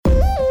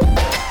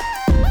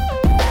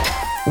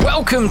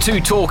Welcome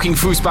to Talking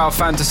Fußball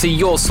Fantasy,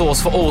 your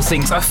source for all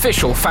things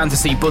official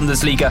fantasy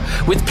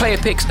Bundesliga, with player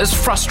picks as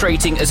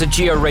frustrating as a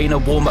Gio Reyna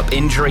warm-up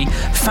injury,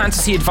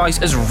 fantasy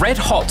advice as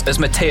red-hot as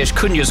Matheus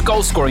Cunha's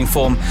goal-scoring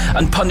form,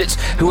 and pundits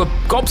who are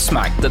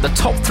gobsmacked that the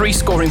top 3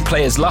 scoring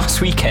players last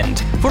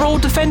weekend were all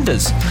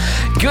defenders.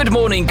 Good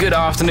morning, good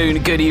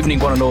afternoon, good evening,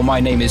 one and all.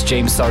 My name is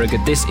James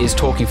Surrogate. This is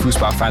Talking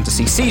Fußball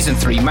Fantasy Season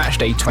 3, Match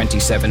Day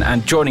 27,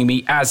 and joining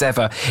me, as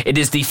ever, it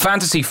is the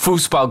fantasy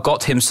Fußball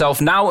god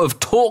himself, now of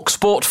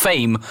TalkSport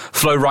fame,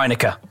 Flo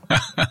Reinecker.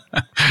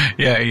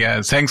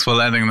 Yeah. Thanks for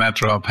letting that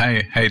drop.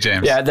 Hey,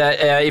 James.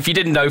 Yeah, if you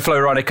didn't know, Flo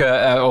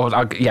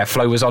Reinecker,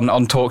 Flo was on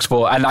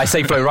TalkSport, and I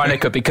say Flo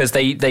Reinecker because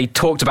they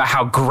talked about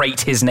how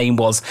great his name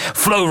was.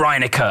 Flo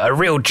Reinecker, a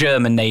real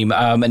German name,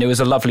 and it was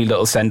a lovely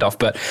little send-off,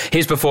 but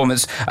his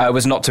performance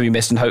was not to be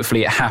missed, and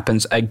hopefully it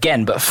happens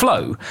again. But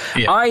Flo,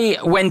 I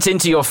went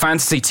into your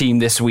fantasy team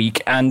this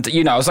week, and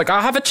I was like,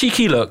 I'll have a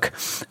cheeky look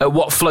at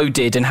what Flo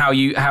did and how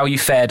you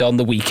fared on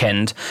the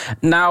weekend.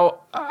 Now,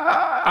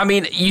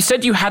 you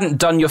said you hadn't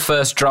done your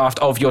first draft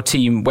of your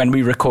team when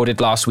we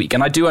recorded last week,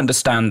 and I do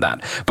understand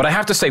that. But I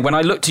have to say, when I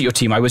looked at your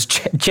team, I was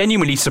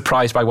genuinely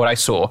surprised by what I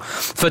saw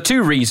for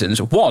 2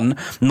 reasons. One,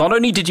 not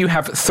only did you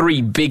have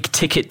 3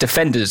 big-ticket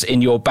defenders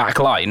in your back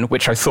line,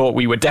 which I thought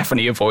we were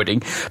definitely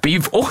avoiding, but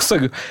you've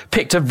also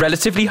picked a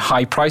relatively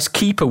high-priced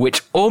keeper,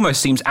 which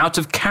almost seems out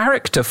of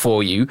character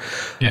for you.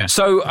 Yeah.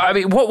 So,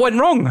 what went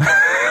wrong?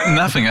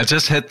 Nothing. I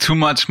just had too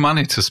much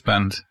money to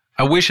spend.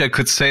 I wish I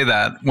could say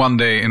that one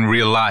day in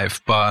real life,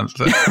 but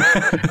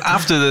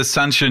after the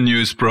Sancho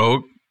news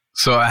broke,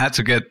 so I had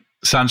to get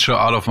Sancho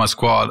out of my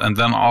squad, and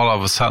then all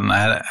of a sudden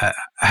I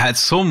had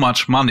so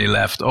much money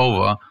left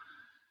over.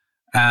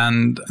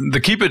 And the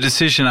keeper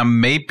decision I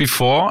made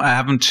before, I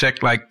haven't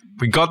checked,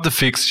 we got the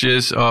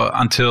fixtures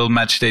until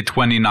match day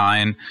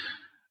 29,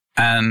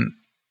 and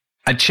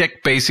I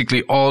checked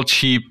basically all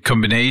cheap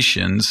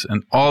combinations,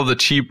 and all the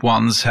cheap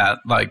ones had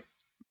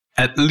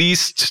at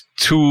least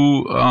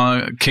 2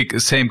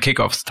 same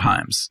kickoff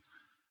times.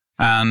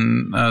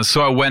 And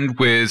so I went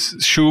with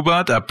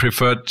Schubert. I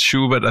preferred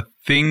Schubert, I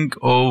think,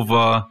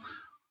 over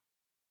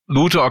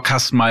Luther or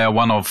Kastenmeier.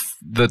 One of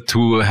the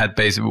 2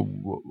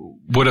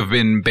 would have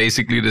been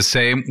basically the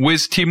same,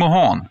 with Timo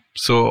Horn,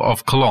 so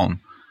of Cologne.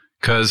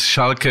 Because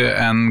Schalke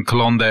and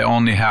Cologne, they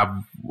only have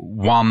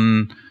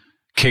 1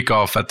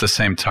 kickoff at the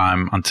same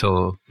time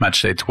until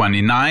match day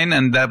 29,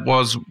 and that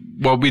was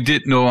what we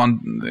did know on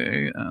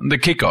the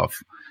kickoff.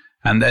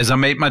 And as I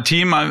made my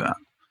team, I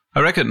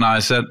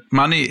recognized that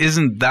money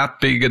isn't that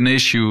big an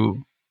issue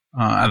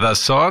as I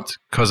thought,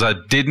 because I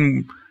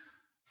didn't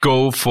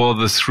go for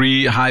the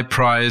 3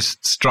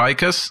 high-priced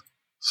strikers.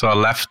 So I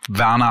left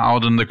Werner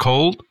out in the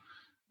cold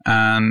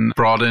and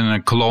brought in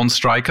a Cologne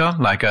striker,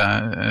 like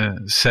I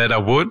said I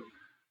would.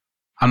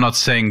 I'm not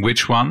saying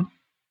which one,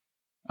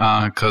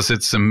 because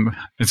it's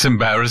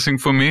embarrassing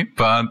for me.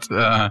 But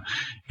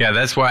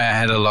that's why I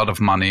had a lot of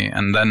money.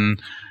 And then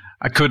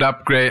I could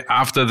upgrade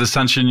after the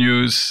Sancho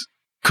news,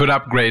 could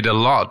upgrade a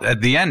lot.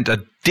 At the end, I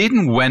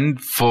didn't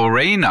went for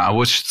Reyna. I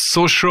was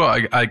so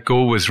sure I'd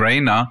go with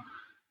Reyna.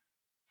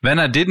 Then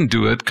I didn't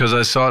do it because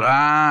I thought,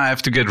 I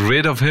have to get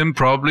rid of him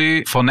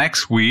probably for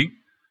next week.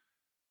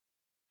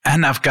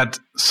 And I've got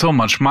so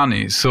much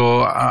money.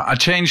 So I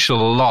changed a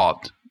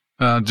lot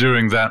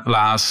during that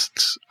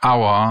last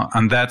hour,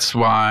 and that's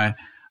why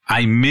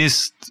I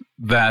missed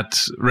that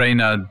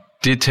Reyna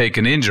did take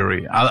an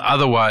injury.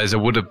 Otherwise, I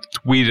would have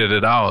tweeted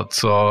it out.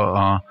 So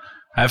I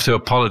have to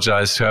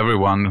apologize to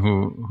everyone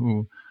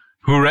who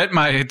read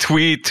my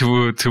tweet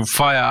to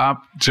fire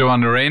up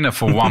Johan Reyna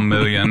for 1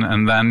 million,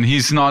 and then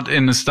he's not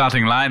in the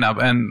starting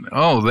lineup. And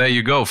there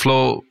you go,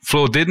 Flo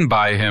didn't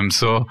buy him,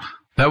 so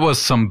that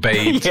was some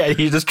bait. Yeah,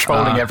 he's just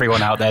trolling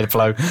everyone out there,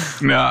 Flo.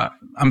 Yeah,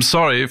 I'm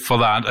sorry for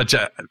that.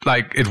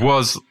 It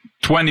was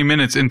 20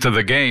 minutes into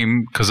the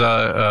game because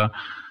I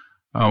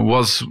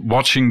was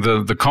watching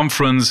the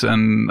conference,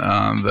 and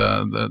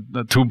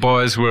the 2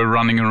 boys were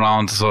running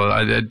around, so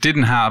I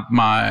didn't have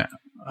my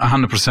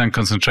 100%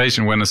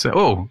 concentration when I said,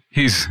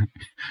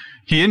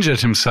 he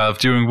injured himself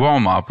during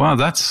warm-up. Well,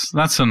 that's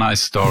a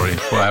nice story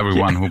for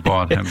everyone who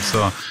bought him.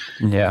 So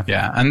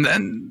yeah, and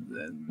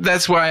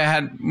that's why I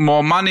had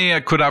more money. I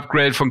could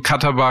upgrade from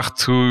Katterbach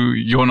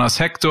to Jonas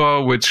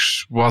Hector,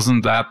 which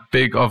wasn't that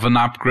big of an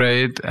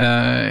upgrade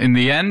in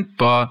the end,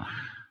 but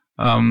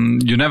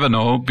you never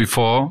know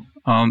before.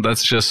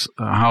 That's just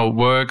how it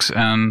works.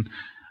 And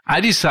I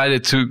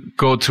decided to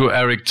go to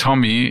Eric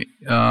Tommy,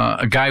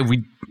 a guy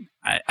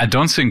I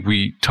don't think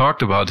we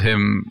talked about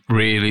him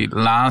really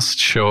last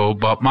show,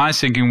 but my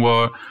thinking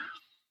were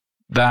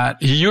that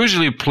he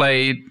usually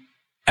played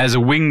as a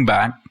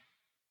wing-back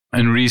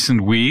in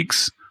recent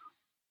weeks,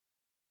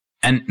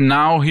 and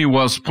now he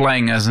was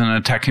playing as an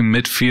attacking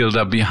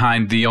midfielder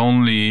behind the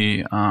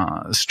only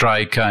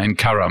striker in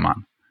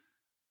Karaman.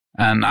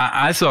 And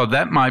I thought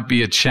that might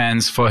be a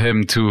chance for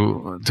him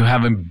to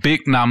have a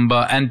big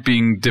number and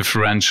being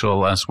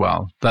differential as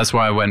well. That's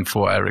why I went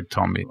for Eric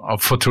Tommy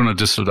of Fortuna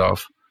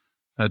Düsseldorf.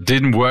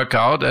 Didn't work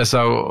out as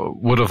I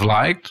would have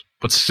liked,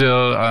 but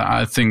still,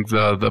 I think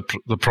the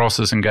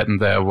process in getting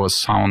there was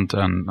sound.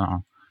 And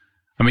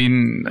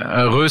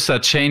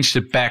Röser changed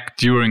it back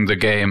during the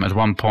game. At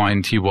one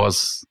point, he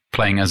was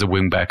playing as a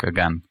wingback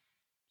again.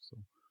 So,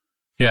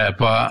 yeah,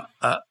 but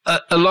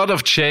a lot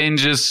of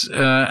changes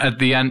at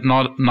the end.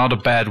 Not a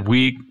bad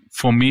week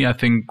for me. I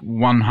think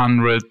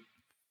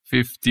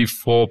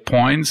 154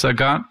 points I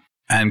got.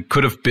 And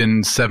could have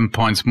been 7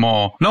 points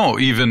more. No,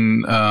 even,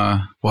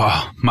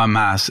 my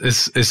math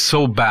is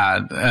so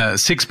bad.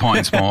 6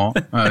 points more,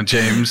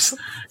 James.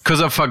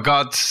 Because I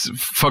forgot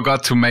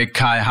to make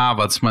Kai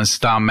Havertz my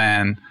star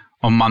man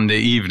on Monday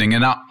evening.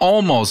 And I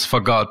almost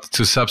forgot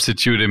to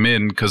substitute him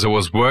in because I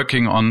was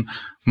working on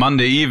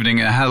Monday evening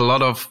and I had a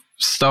lot of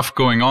stuff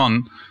going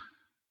on.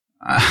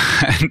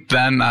 And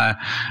then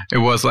it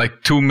was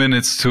like 2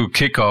 minutes to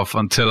kickoff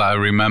until I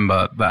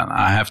remembered that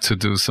I have to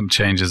do some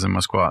changes in my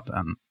squad.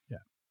 And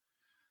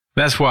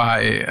that's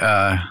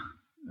why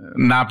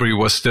Gnabry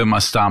was still my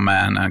star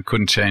man and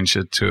couldn't change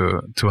it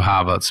to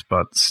Havertz,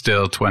 but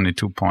still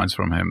 22 points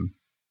from him.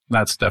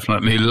 That's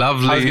definitely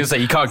lovely. I was going to say,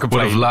 you can't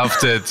complain. Would have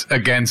loved it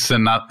against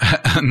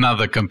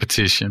another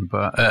competition,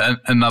 but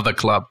another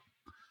club.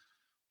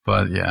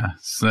 But yeah,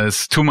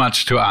 it's too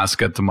much to ask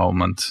at the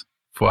moment.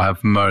 For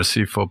have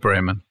mercy for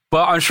Bremen.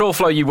 Well, I'm sure,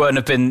 Flo, you won't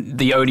have been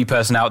the only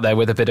person out there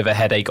with a bit of a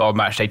headache on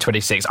matchday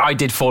 26. I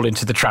did fall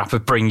into the trap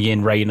of bringing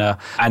in Reina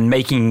and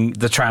making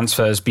the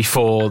transfers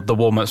before the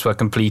warm-ups were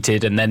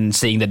completed and then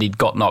seeing that he'd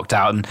got knocked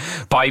out. And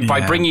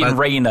by bringing in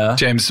Reina...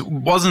 James,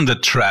 wasn't a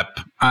trap.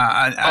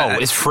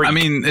 It's free. I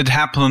mean, it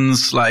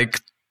happens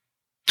like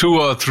 2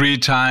 or 3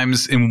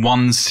 times in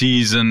one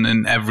season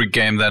in every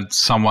game that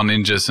someone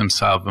injures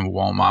himself in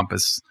warm-up.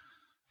 Is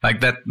like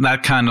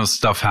that kind of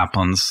stuff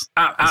happens.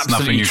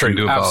 Absolutely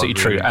true. Absolutely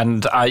true.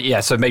 And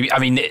so maybe,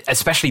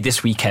 especially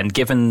this weekend,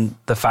 given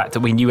the fact that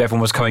we knew everyone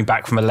was coming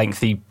back from a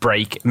lengthy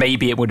break,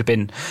 maybe it would have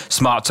been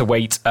smart to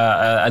wait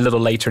a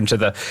little later into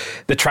the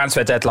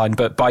transfer deadline.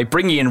 But by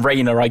bringing in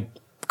Reina, I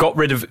got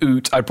rid of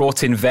Ut, I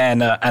brought in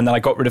Werner, and then I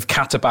got rid of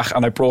Katterbach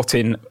and I brought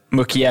in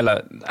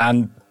Mukiele.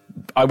 And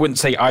I wouldn't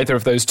say either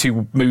of those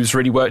two moves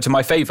really worked in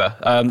my favour.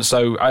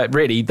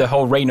 Really, the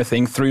whole Reina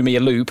thing threw me a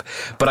loop,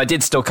 but I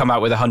did still come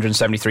out with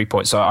 173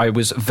 points, so I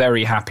was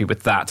very happy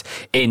with that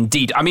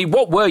indeed. I mean,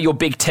 what were your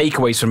big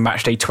takeaways from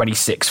matchday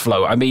 26,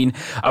 Flo? I mean,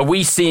 are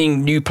we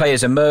seeing new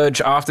players emerge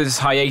after this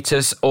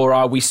hiatus, or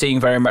are we seeing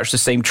very much the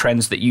same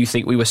trends that you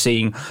think we were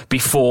seeing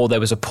before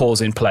there was a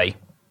pause in play?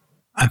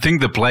 I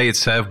think the play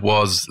itself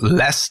was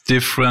less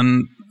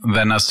different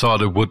than I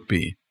thought it would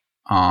be.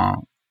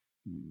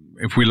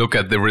 If we look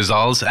at the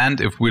results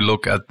and if we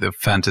look at the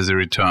fantasy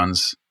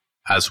returns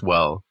as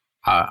well,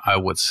 I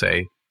would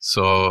say.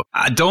 So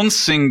I don't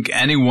think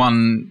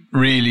anyone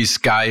really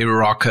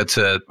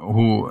skyrocketed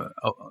who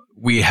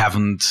we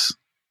haven't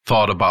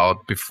thought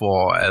about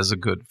before as a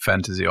good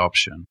fantasy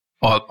option,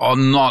 or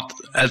not,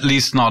 at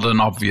least not an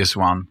obvious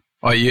one.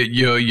 Or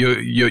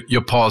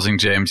you're pausing,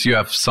 James. You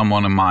have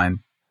someone in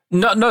mind.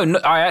 No,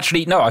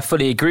 I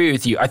fully agree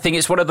with you. I think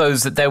it's one of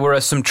those that there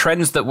were some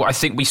trends that I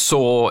think we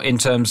saw in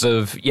terms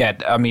of,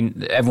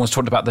 everyone's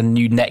talked about the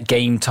new net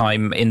game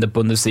time in the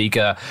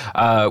Bundesliga.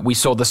 We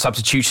saw the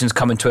substitutions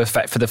come into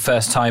effect for the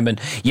first time.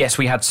 And yes,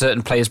 we had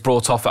certain players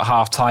brought off at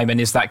half time. And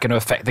is that going to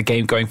affect the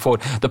game going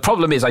forward? The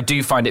problem is I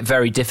do find it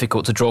very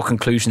difficult to draw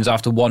conclusions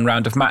after one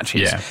round of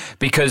matches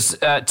because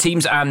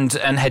teams and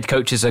head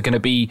coaches are going to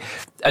be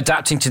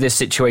adapting to this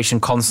situation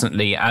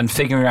constantly and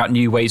figuring out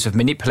new ways of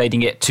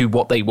manipulating it to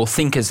what they will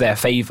think is their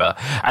favour,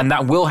 and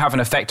that will have an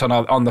effect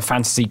on the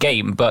fantasy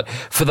game. But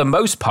for the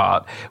most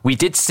part, we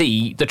did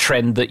see the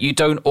trend that you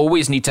don't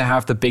always need to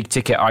have the big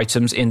ticket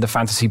items in the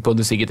fantasy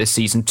Bundesliga this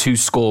season to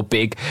score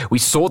big. We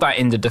saw that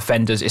in the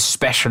defenders,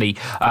 especially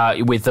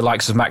with the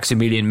likes of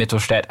Maximilian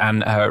Mittelstädt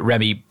and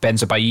Remy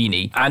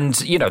Benzebaini. And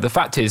the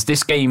fact is,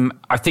 this game,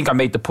 I think I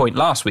made the point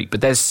last week, but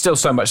there's still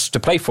so much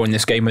to play for in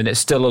this game, and it's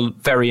still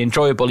very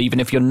enjoyable, even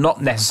if you're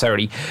not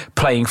necessarily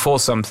playing for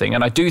something.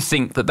 And I do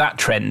think that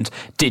trend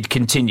did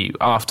continue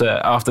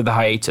after the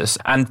hiatus.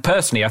 And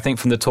personally, I think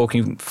from the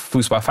Talking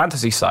Fußball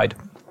Fantasy side,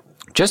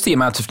 just the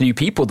amount of new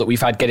people that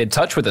we've had get in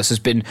touch with us has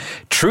been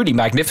truly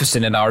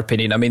magnificent in our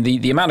opinion. I mean,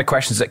 the amount of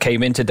questions that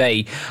came in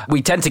today,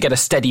 we tend to get a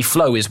steady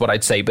flow is what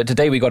I'd say, but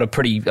today we got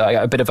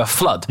a bit of a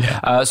flood.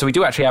 So we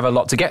do actually have a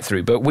lot to get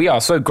through, but we are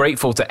so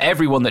grateful to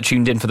everyone that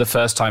tuned in for the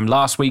first time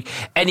last week,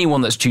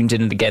 anyone that's tuned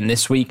in again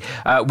this week.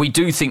 We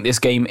do think this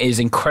game is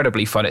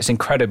incredibly fun. It's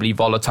incredibly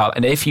volatile.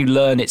 And if you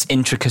learn its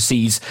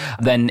intricacies,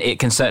 then it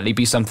can certainly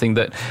be something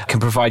that can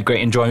provide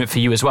great enjoyment for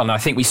you as well. And I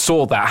think we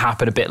saw that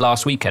happen a bit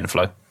last weekend,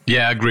 Flo.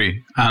 Yeah, I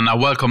agree. And I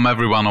welcome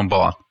everyone on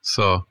board.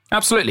 So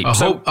absolutely.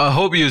 I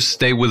hope you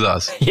stay with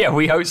us. Yeah,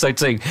 we hope so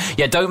too.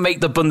 Yeah, don't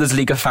make the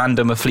Bundesliga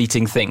fandom a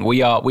fleeting thing.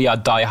 We are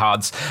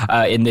diehards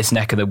in this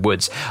neck of the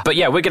woods. But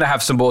yeah, we're going to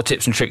have some more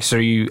tips and tricks for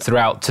you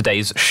throughout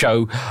today's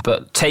show.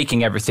 But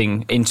taking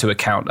everything into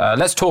account,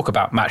 let's talk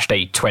about match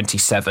day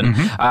 27.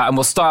 And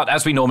we'll start,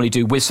 as we normally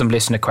do, with some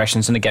listener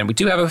questions. And again, we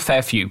do have a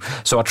fair few,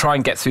 so I'll try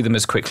and get through them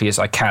as quickly as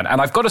I can.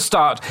 And I've got to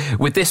start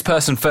with this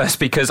person first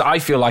because I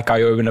feel like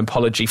I owe an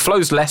apology.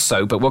 Flo's less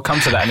so, but we'll come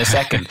to that in a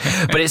second.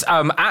 But it's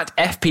at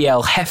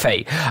FPL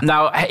Hefe.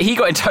 Now, he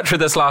got in touch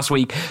with us last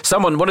week.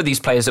 One of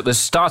these players that was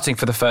starting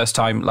for the first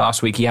time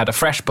last week, he had a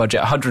fresh budget,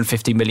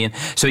 150 million,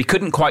 so he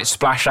couldn't quite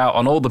splash out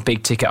on all the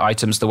big ticket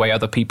items the way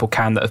other people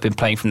can that have been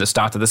playing from the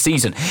start of the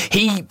season.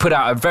 He put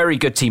out a very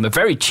good team, a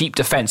very cheap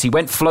defence. He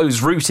went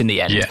Flo's route in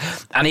the end.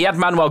 And he had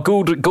Manuel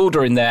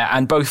Gulde in there,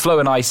 and both Flo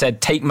and I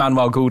said, take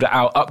Manuel Gulde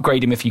out,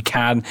 upgrade him if you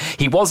can.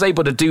 He was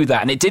able to do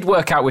that, and it did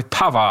work out with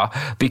Pavard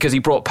because he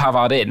brought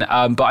Pavard in.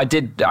 But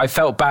I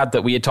felt bad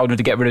that we had told him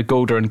to get rid of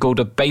Gulde, and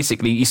Gulde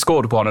basically, he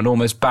scored one and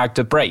almost bagged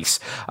a brace.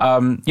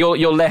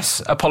 You're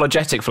less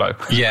apologetic, Flo.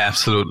 Yeah,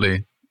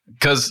 absolutely.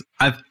 Because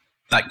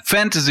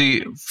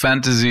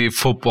fantasy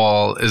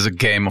football is a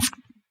game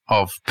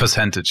of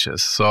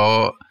percentages.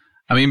 So,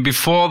 I mean,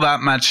 before that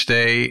match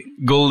day,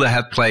 Gulde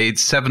had played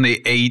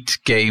 78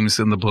 games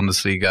in the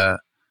Bundesliga.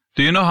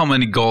 Do you know how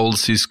many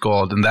goals he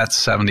scored in that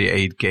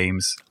 78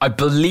 games? I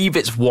believe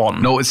it's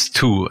 1. No, it's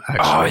 2,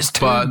 actually. Oh, it's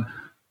 2. But,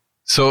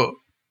 so,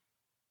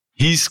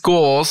 he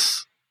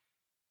scores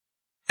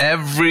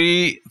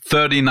every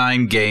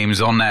 39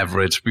 games on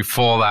average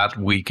before that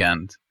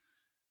weekend.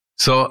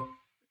 So,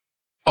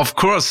 of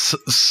course,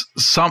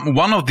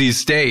 one of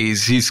these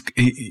days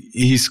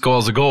he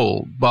scores a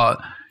goal, but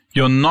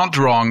you're not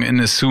wrong in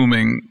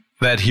assuming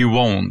that he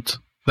won't.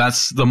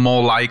 That's the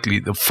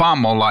far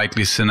more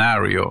likely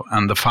scenario.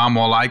 And the far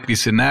more likely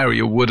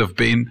scenario would have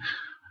been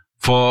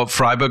for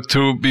Freiburg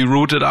to be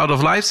rooted out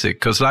of Leipzig,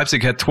 because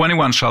Leipzig had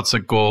 21 shots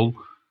at goal,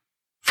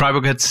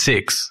 Freiburg had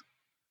 6.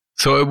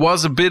 So it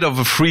was a bit of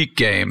a freak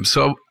game.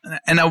 So,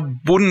 and I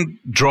wouldn't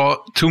draw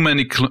too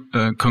many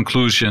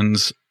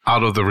conclusions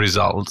out of the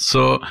results.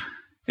 So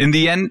in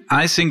the end,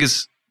 I think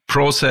it's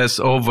process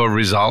over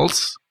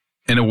results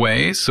in a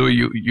way. So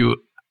you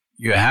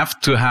have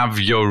to have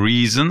your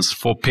reasons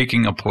for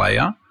picking a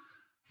player.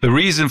 The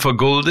reason for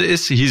Gulde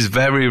is he's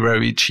very,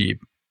 very cheap.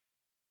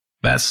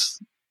 That's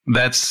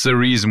the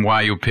reason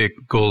why you pick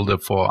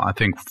Gulde for, I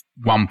think,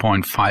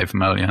 1.5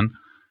 million.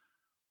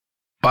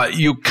 But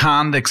you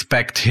can't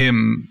expect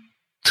him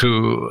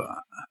to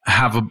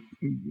have a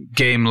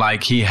game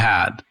like he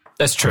had.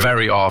 That's true.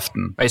 Very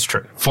often. It's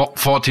true.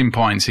 14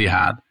 points he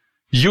had.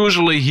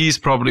 Usually he's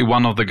probably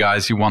one of the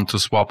guys you want to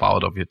swap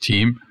out of your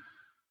team.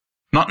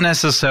 Not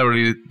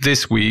necessarily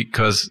this week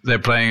because they're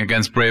playing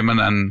against Bremen,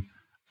 and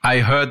I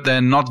heard they're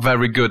not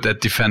very good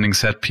at defending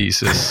set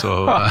pieces.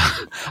 So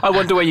I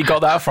wonder where you got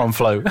that from,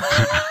 Flo.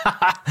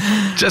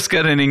 Just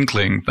get an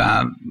inkling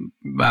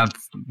that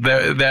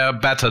there are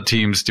better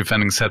teams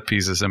defending set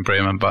pieces than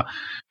Bremen. But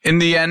in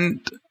the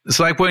end, it's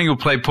like when you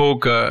play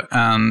poker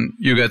and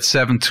you get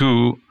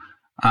 7-2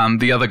 and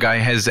the other guy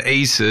has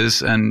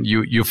aces and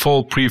you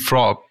fold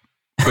pre-flop,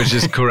 which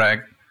is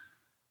correct.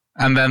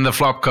 And then the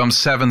flop comes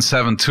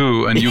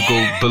 7-7-2 and you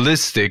go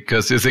ballistic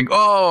because you think,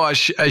 oh, I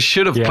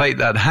should have played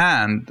that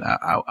hand.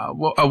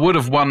 I would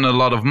have won a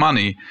lot of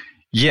money.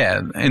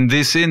 Yeah, in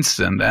this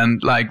instant.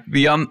 And like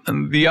the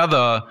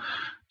other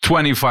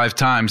 25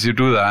 times you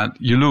do that,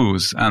 you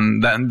lose.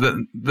 And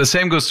then the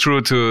same goes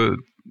true to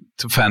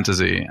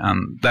fantasy.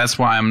 And that's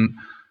why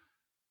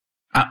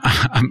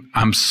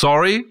I'm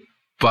sorry,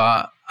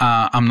 but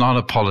I'm not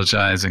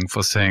apologizing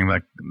for saying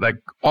that. Like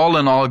all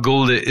in all,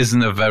 Gulde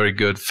isn't a very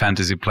good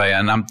fantasy player,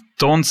 and I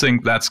don't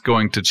think that's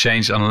going to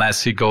change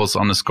unless he goes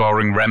on a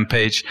scoring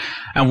rampage.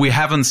 And we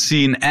haven't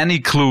seen any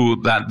clue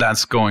that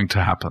that's going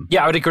to happen.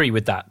 Yeah, I would agree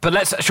with that.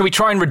 But shall we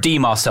try and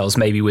redeem ourselves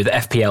maybe with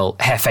FPL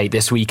Hefe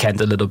this weekend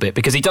a little bit,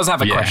 because he does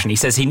have a question. He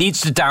says he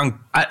needs to down.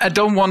 I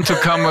don't want to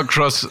come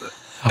across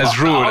as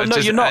rude. Oh, no,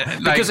 you're not.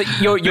 Because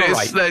you're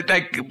right.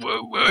 Like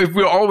if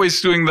we're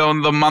always doing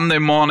the Monday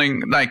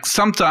morning, like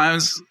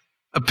sometimes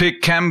a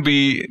pick can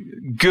be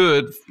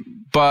good,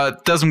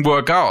 but doesn't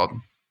work out.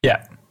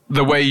 Yeah.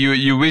 The way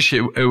you wish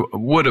it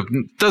would have.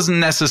 Doesn't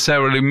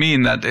necessarily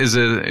mean that is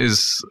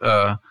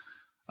a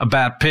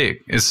bad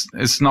pick.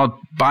 It's not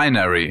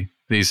binary,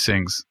 these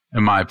things.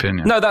 In my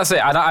opinion. No, that's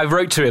it. And I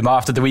wrote to him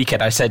after the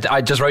weekend.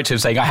 I just wrote to him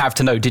saying, I have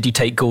to know, did you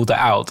take Gulde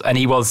out? And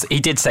he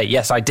did say,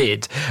 yes, I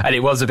did. And it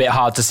was a bit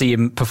hard to see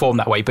him perform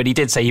that way. But he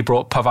did say he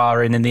brought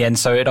Pavard in the end.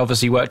 So it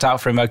obviously worked out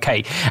for him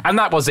okay. And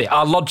that was it.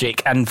 Our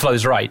logic, and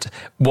Flo's right,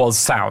 was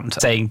sound,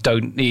 saying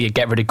don't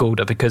get rid of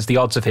Gulde because the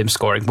odds of him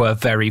scoring were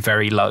very,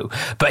 very low.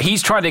 But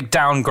he's trying to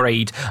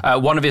downgrade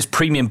one of his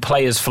premium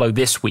players, Flo,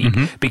 this week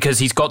because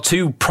he's got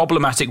two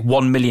problematic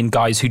 1 million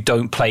guys who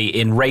don't play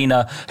in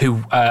Reina,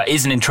 who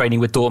isn't in training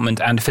with Dortmund Dortmund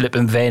and Philipp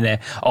Werner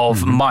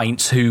of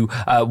Mainz, who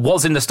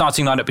was in the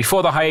starting lineup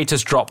before the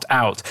hiatus, dropped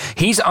out.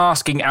 He's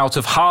asking, out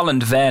of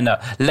Haaland, Werner,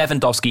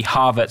 Lewandowski,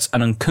 Havertz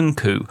and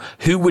Nkunku,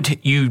 who would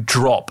you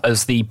drop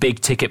as the big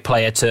ticket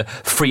player to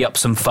free up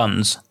some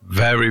funds?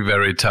 Very,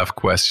 very tough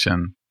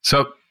question.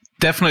 So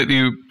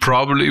definitely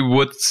probably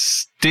would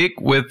stick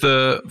with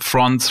the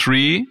front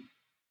three.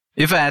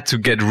 If I had to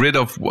get rid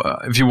of,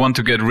 if you want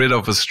to get rid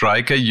of a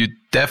striker, you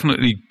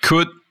definitely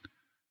could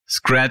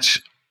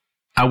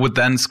I would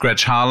then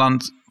scratch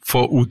Haaland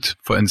for Ut,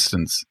 for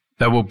instance.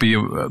 That would be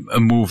a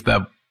move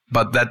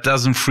but that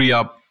doesn't free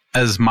up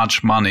as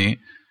much money.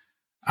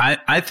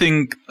 I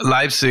think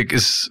Leipzig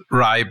is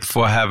ripe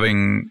for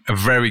having a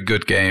very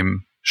good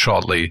game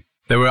shortly.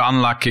 They were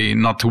unlucky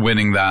not to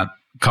winning that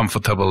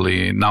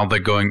comfortably. Now they're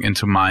going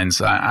into Mainz.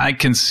 I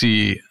can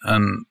see a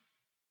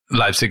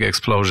Leipzig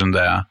explosion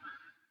there.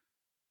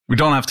 We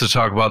don't have to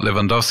talk about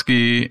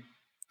Lewandowski.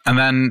 And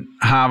then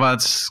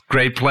Havertz,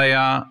 great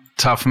player,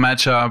 tough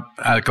matchup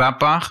at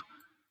Gladbach.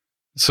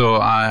 So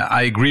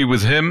I agree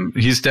with him.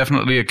 He's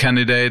definitely a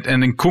candidate.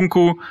 And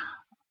Nkunku,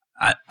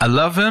 I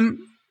love him.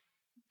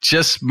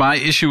 Just my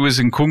issue is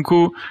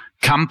Nkunku.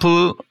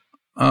 Kampel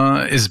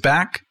is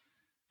back.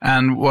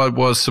 And what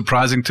was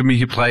surprising to me,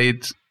 he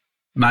played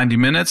 90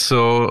 minutes.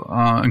 So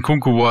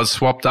Nkunku was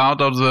swapped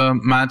out of the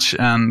match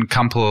and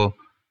Kampel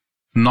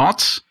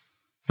not.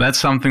 That's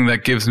something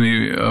that gives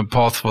me a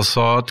pause for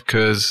thought,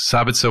 because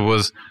Sabitzer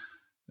was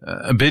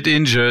a bit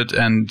injured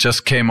and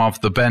just came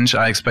off the bench.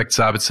 I expect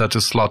Sabitzer to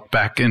slot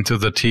back into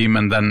the team,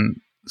 and then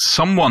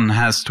someone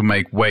has to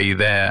make way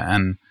there,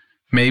 and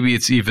maybe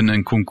it's even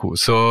Nkunku.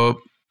 So,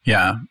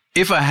 yeah,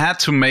 if I had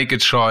to make a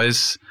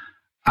choice,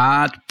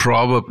 I'd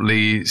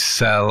probably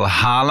sell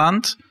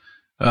Haaland,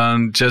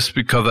 just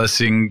because I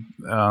think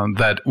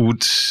that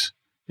Ut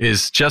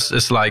is just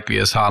as likely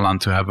as Haaland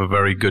to have a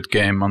very good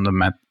game on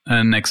the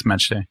next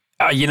match day.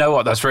 You know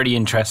what? That's really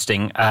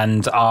interesting.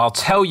 And I'll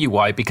tell you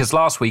why, because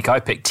last week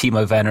I picked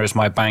Timo Werner as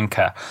my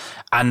banker.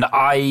 And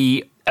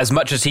as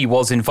much as he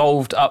was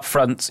involved up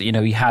front,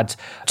 he had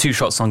 2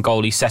 shots on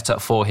goal he set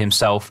up for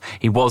himself.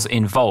 He was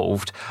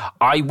involved.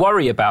 I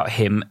worry about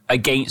him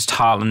against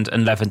Haaland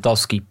and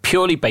Lewandowski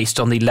purely based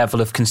on the level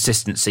of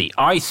consistency.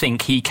 I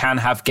think he can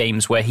have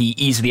games where he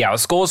easily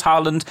outscores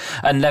Haaland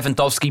and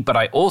Lewandowski, but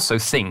I also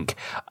think,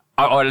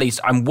 or at least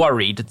I'm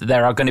worried, that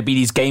there are going to be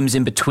these games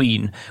in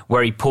between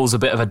where he pulls a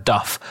bit of a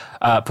duff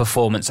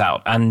performance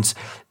out. And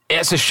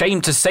it's a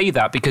shame to say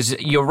that, because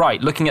you're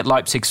right. Looking at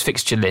Leipzig's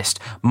fixture list,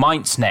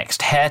 Mainz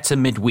next, Hertha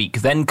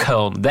midweek, then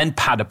Köln, then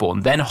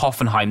Paderborn, then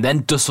Hoffenheim,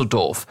 then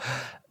Dusseldorf.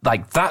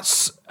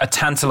 That's a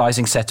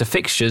tantalizing set of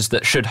fixtures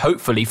that should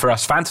hopefully, for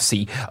us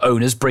fantasy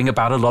owners, bring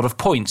about a lot of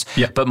points.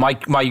 Yeah. But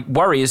my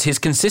worry is his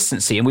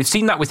consistency. And we've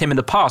seen that with him in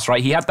the past,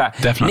 right? He had that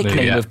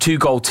nickname of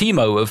 2-goal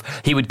Timo, of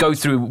he would go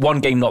through one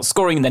game not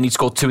scoring, and then he'd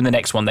score 2 in the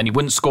next one. Then he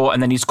wouldn't score,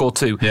 and then he'd score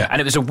 2. Yeah. And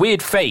it was a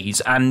weird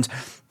phase. And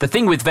the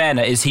thing with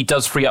Werner is he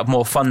does free up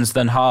more funds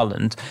than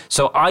Haaland.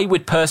 So I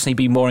would personally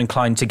be more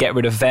inclined to get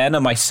rid of Werner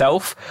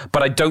myself,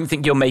 but I don't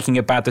think you're making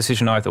a bad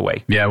decision either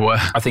way. Yeah, well,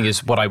 I think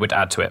is what I would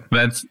add to it.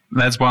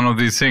 That's one of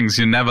these things.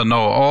 You never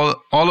know.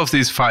 All of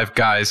these 5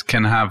 guys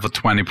can have a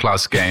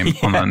 20-plus game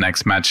on the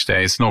next match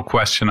day. It's no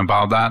question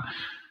about that.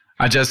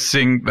 I just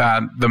think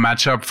that the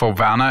matchup for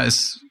Werner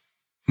is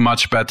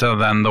much better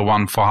than the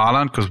one for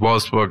Haaland, because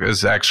Wolfsburg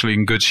is actually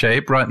in good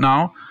shape right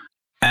now.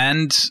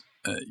 And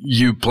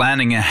you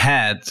planning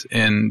ahead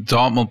in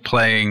Dortmund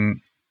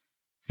playing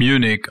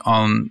Munich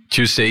on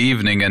Tuesday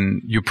evening,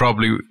 and you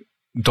probably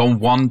don't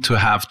want to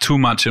have too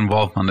much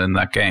involvement in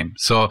that game.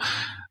 So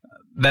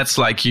that's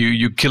like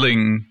you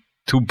killing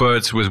 2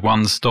 birds with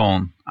 1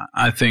 stone.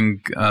 I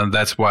think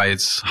that's why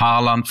it's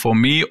Haaland for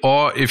me.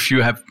 Or if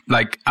you have,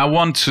 I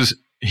want to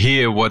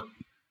hear what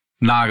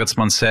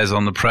Nagelsmann says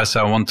on the press.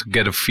 I want to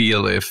get a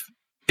feel if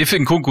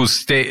Nkunku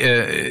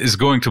is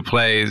going to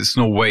play, there's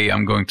no way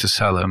I'm going to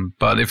sell him.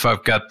 But if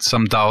I've got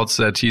some doubts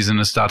that he's in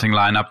the starting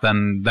lineup,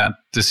 then that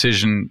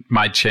decision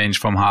might change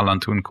from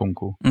Haaland to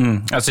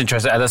Nkunku. That's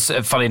interesting. That's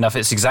funny enough.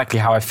 It's exactly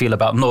how I feel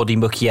about Nordi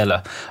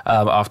Mukiele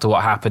after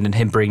what happened, and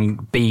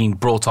him being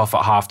brought off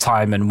at half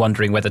time, and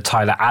wondering whether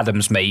Tyler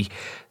Adams may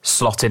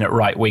slot in at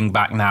right wing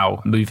back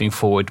now moving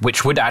forward,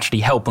 which would actually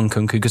help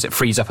Nkunku because it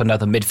frees up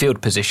another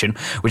midfield position,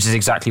 which is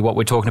exactly what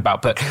we're talking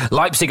about. But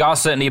Leipzig are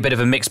certainly a bit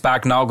of a mixed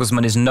bag.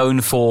 Nagelsmann is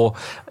known for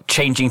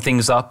changing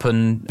things up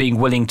and being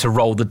willing to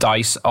roll the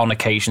dice on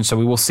occasion, so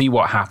we will see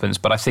what happens.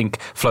 But I think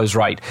Flo's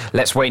right.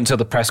 Let's wait until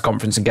the press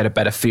conference and get a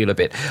better feel of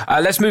it.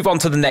 Let's move on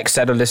to the next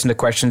set of listener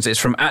questions. It's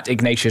from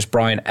 @Ignatius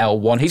Brian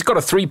L1. He's got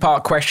a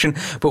 3-part question,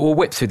 but we'll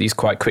whip through these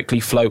quite quickly.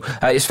 Flo,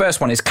 his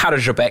first one is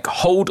Karajabek,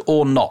 hold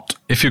or not?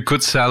 If you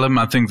could sell him,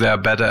 I think there are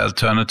better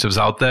alternatives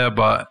out there,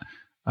 but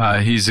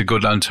he's a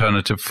good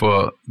alternative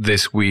for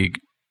this week,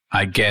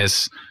 I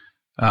guess.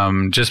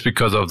 Just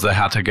because of the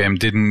Hertha game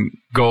didn't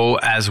go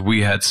as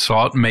we had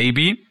thought,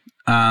 maybe.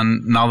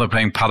 And now they're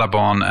playing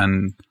Paderborn,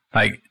 and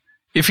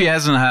if he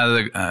hasn't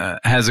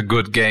has a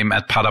good game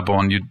at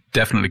Paderborn, you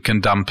definitely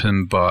can dump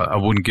him, but I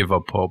wouldn't give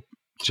up hope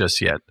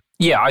just yet.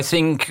 Yeah, I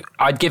think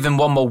I'd give him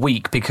one more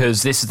week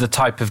because this is the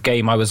type of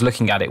game I was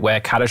looking at it where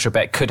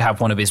Kalajabek could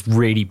have one of his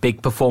really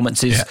big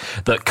performances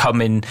that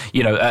come in,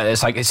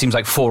 it seems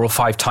like 4 or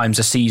 5 times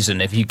a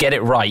season. If you get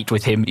it right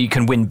with him, you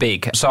can win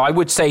big. So I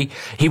would say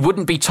he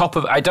wouldn't be top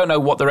of, I don't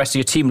know what the rest of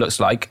your team looks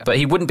like, but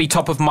he wouldn't be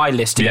top of my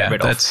list to get rid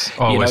of. That's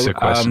always a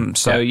question.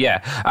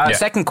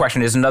 Second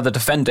question is another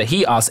defender.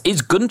 He asks,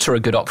 is Gunter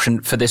a good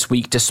option for this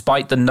week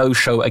despite the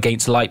no-show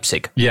against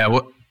Leipzig? Yeah,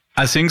 well,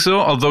 I think so,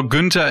 although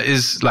Gunter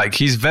is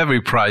he's very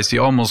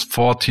pricey, almost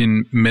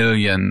 14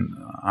 million,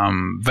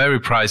 very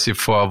pricey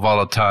for a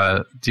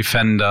volatile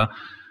defender.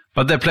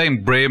 But they're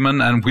playing Bremen,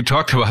 and we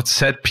talked about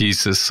set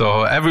pieces,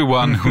 so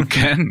everyone who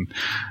can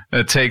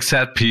take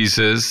set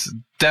pieces,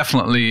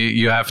 definitely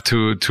you have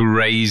to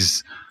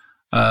raise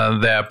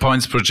their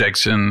points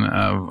projection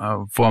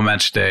for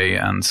match day.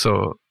 And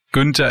so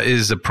Gunter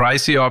is a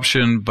pricey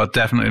option, but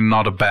definitely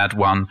not a bad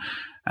one.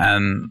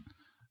 And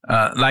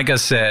like I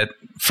said,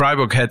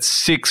 Freiburg had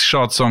 6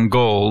 shots on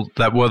goal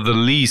that were the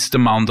least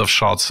amount of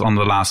shots on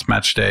the last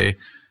match day.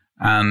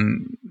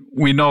 And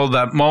we know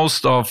that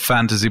most of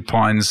fantasy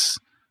points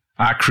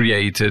are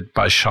created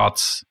by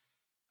shots.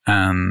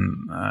 And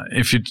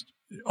if you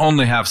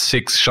only have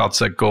 6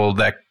 shots at goal,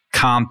 there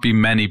can't be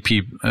many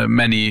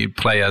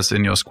players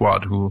in your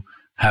squad who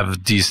have a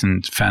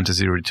decent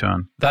fantasy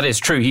return. That is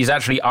true. He's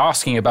actually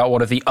asking about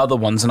one of the other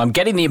ones, and I'm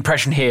getting the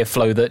impression here,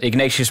 Flo, that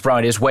Ignatius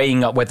Bryan is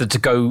weighing up whether to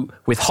go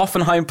with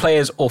Hoffenheim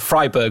players or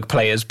Freiburg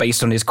players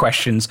based on his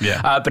questions.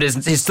 Yeah. But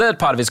his third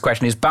part of his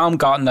question is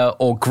Baumgartner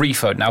or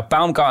Grifo. Now,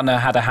 Baumgartner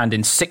had a hand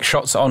in 6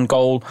 shots on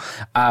goal.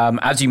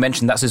 As you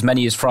mentioned, that's as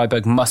many as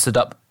Freiburg mustered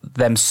up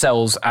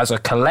themselves as a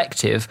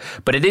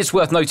collective, but it is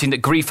worth noting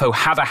that Grifo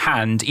had a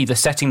hand either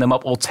setting them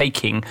up or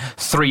taking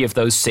 3 of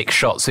those 6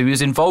 shots, so he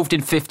was involved in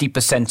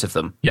 50% of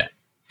them. Yeah,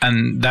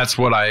 and that's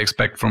what I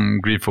expect from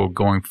Grifo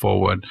going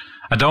forward.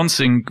 I don't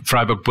think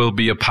Freiburg will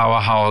be a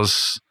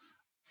powerhouse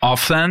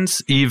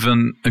offense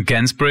even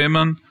against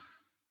Bremen,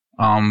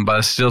 but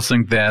I still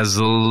think there's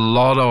a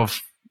lot of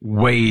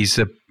ways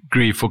that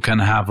Grifo can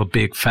have a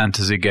big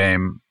fantasy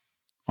game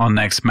on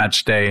next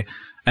match day.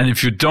 And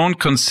if you don't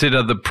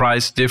consider the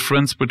price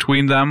difference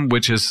between them,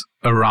 which is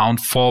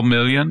around 4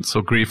 million,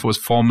 so Grifo is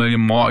 4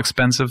 million more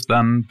expensive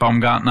than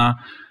Baumgartner,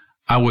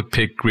 I would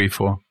pick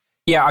Grifo.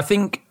 Yeah, I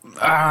think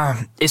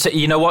it's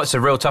a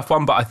real tough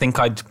one, but I think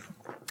I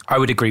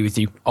would agree with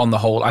you on the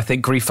whole. I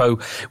think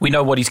Grifo, we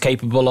know what he's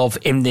capable of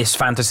in this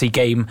fantasy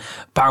game.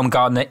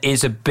 Baumgartner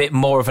is a bit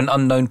more of an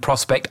unknown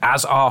prospect,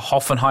 as are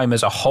Hoffenheim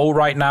as a whole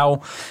right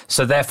now.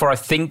 So therefore, I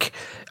think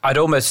I'd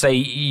almost say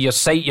you're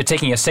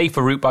taking a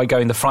safer route by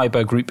going the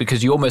Freiburg route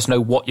because you almost know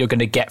what you're going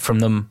to get from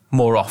them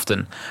more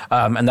often.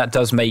 And that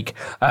does make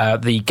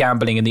the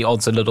gambling and the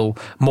odds a little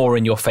more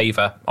in your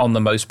favour on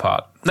the most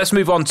part. Let's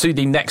move on to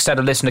the next set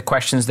of listener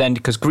questions then,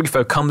 because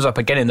Grifo comes up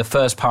again in the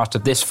first part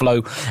of this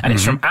flow, and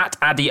it's from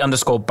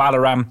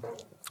 @Addy_Balaram.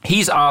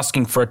 He's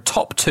asking for a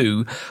top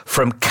 2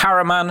 from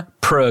Karaman,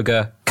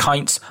 Pröger,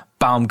 Kainz,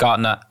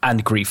 Baumgartner,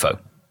 and Grifo.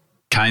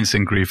 Kainz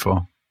and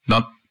Grifo.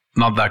 Not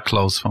that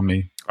close for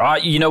me.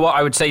 You know what?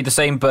 I would say the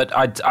same, but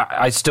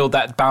I still,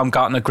 that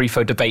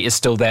Baumgartner-Grifo debate is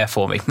still there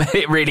for me.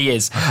 It really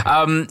is.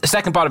 The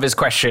second part of his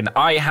question,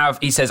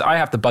 he says, I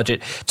have the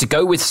budget to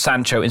go with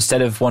Sancho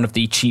instead of one of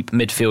the cheap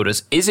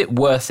midfielders. Is it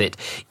worth it,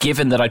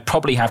 given that I'd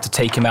probably have to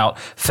take him out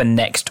for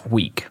next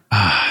week?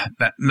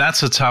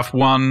 That's a tough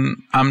one.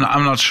 I'm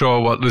not sure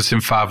what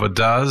Lucien Favre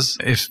does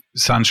if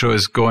Sancho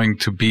is going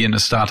to be in the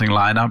starting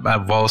lineup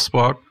at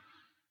Wolfsburg.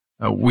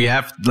 We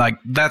have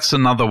that's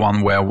another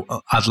one where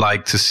I'd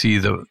like to see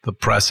the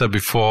presser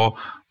before,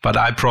 but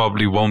I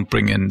probably won't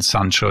bring in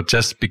Sancho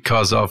just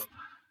because of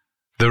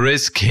the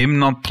risk, him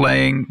not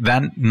playing,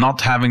 then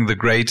not having the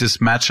greatest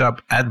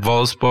matchup at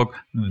Wolfsburg,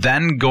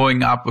 then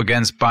going up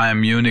against Bayern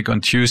Munich on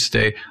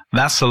Tuesday.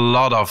 That's a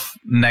lot of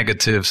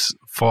negatives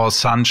for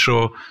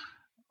Sancho.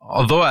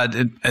 Although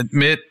I'd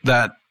admit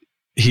that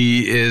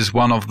he is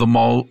one of the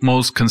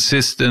most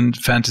consistent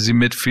fantasy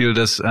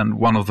midfielders and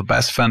one of the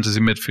best fantasy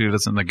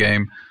midfielders in the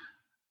game.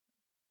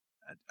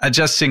 I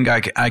just think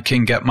I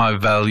can get my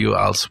value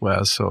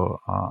elsewhere. So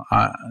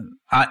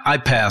I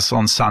pass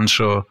on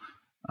Sancho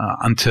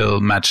until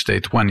match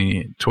day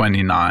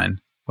 2029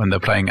 when they're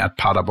playing at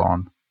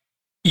Paderborn.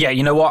 Yeah,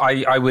 you know what?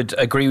 I would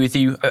agree with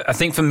you. I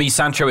think for me,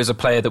 Sancho is a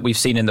player that we've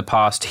seen in the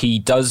past. He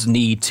does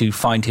need to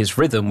find his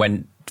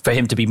rhythm for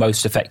him to be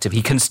most effective.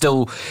 He can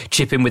still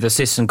chip in with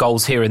assists and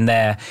goals here and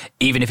there,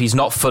 even if he's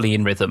not fully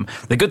in rhythm.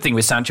 The good thing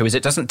with Sancho is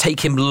it doesn't take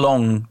him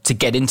long to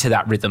get into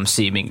that rhythm,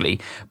 seemingly.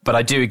 But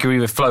I do agree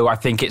with Flo. I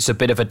think it's a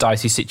bit of a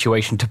dicey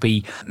situation to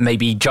be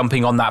maybe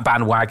jumping on that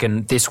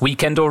bandwagon this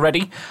weekend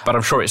already. But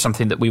I'm sure it's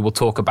something that we will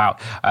talk about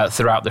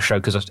throughout the show,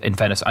 because in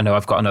fairness, I know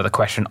I've got another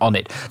question on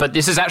it. But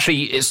this is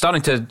actually, it's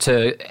starting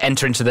to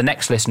enter into the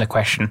next listener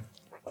question,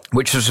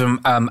 which was from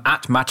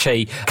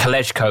 @Maciej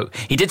Kalejko.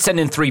 He did send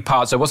in 3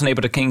 parts. I wasn't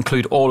able to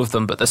include all of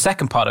them, but the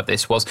second part of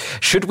this was,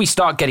 should we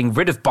start getting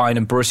rid of Bayern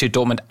and Borussia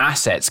Dortmund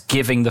assets,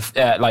 giving the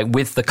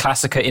with the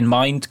Klassiker in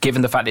mind,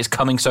 given the fact it's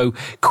coming so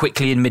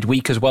quickly in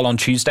midweek as well on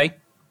Tuesday?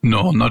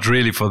 No, not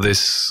really for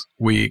this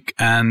week.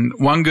 And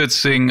one good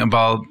thing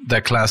about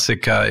Der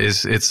Klassiker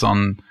is it's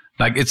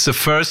the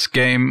first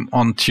game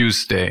on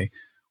Tuesday,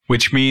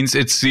 which means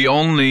it's the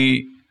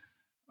only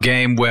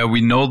game where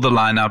we know the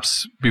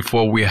lineups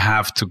before we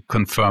have to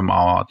confirm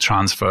our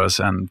transfers.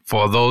 And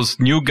for those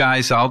new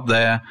guys out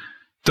there,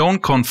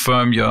 don't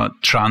confirm your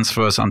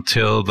transfers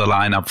until the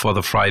lineup for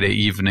the Friday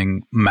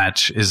evening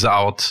match is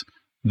out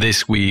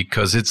this week,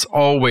 because it's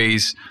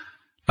always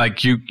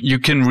like you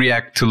can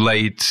react to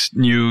late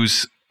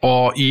news,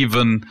 or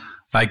even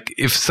like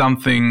if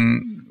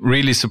something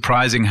really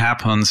surprising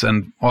happens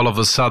and all of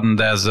a sudden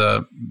there's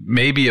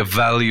maybe a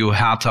value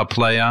Hertha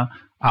player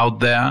out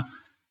there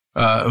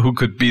who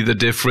could be the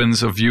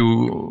difference of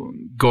you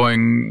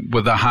going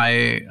with a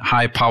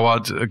high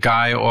powered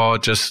guy, or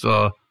just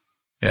a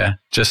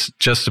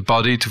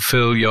body to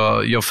fill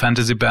your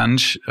fantasy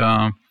bench.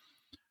 I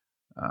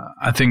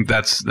think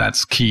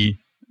that's key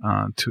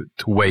to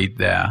wait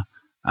there.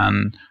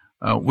 And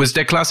with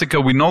Der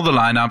Klassiker, we know the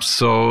lineups,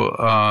 so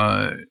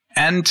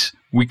and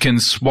we can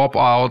swap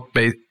out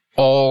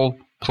all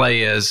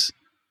players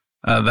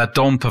that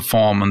don't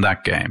perform in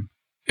that game.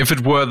 If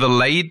it were the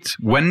late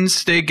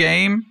Wednesday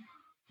game,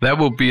 that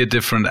would be a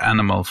different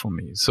animal for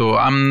me. So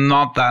I'm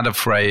not that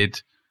afraid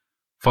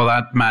for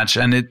that match,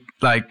 and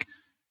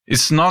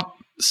it's not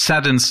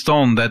set in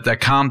stone that there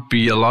can't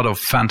be a lot of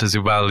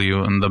fantasy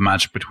value in the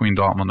match between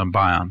Dortmund and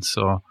Bayern.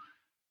 So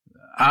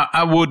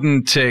I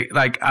wouldn't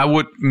I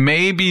would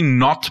maybe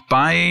not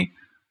buy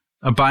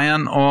a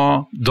Bayern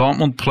or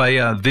Dortmund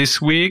player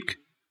this week,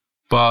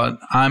 but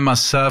I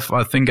myself,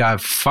 I think I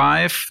have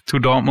 5 to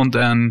Dortmund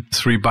and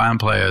 3 Bayern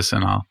players,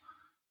 and I'll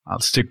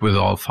stick with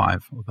all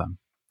 5 of them.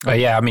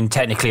 Yeah, I mean,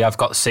 technically I've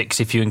got 6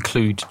 if you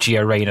include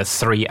Gio Reyna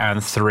 3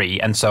 and 3,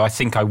 and so I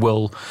think I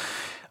will.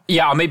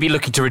 Yeah, I may be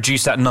looking to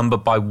reduce that number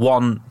by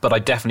 1, but I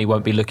definitely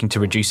won't be looking to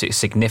reduce it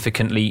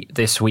significantly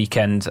this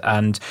weekend.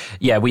 And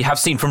yeah, we have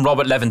seen from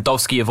Robert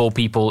Lewandowski, of all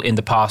people, in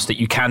the past that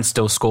you can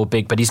still score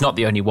big, but he's not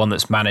the only one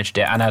that's managed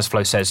it. And as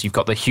Flo says, you've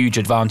got the huge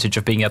advantage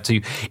of being able to,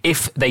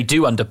 if they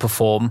do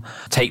underperform,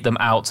 take them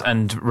out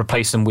and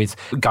replace them with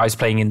guys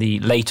playing in the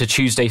later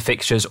Tuesday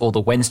fixtures, or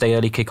the Wednesday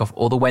early kickoff,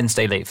 or the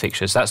Wednesday late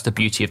fixtures. That's the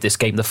beauty of this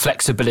game, the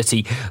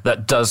flexibility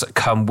that does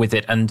come with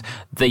it. And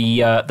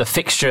the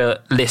fixture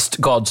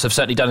list gods have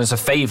certainly done us a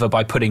favour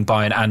by putting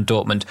Bayern and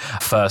Dortmund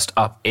first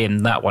up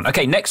in that one.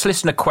 Okay, next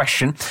listener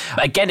question.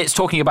 Again, it's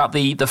talking about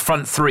the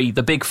front three,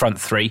 the big front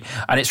three,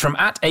 and it's from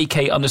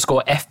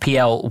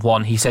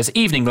 @AK_FPL1. He says,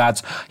 "Evening,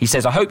 lads." He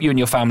says, "I hope you and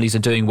your families are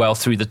doing well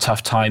through the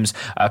tough times.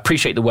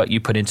 Appreciate the work you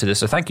put into this.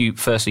 So thank you.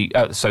 Firstly,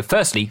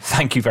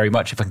 thank you very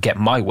much, if I can get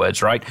my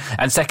words right.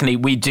 And secondly,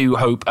 we do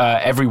hope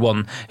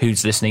everyone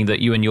who's listening that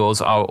you and yours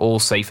are all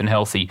safe and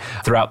healthy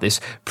throughout this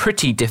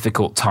pretty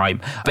difficult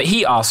time." But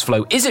he asks,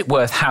 Flo, is it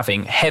worth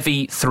having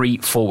heavy 3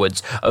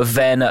 forwards of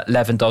Werner,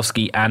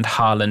 Lewandowski and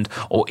Haaland,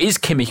 or is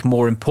Kimmich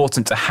more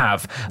important to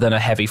have than a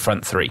heavy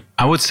front 3?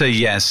 I would say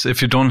yes.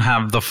 If you don't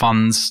have the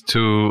funds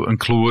to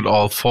include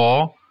all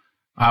 4,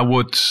 I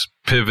would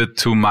pivot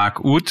to Marc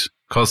Uth,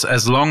 because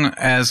as long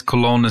as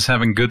Cologne is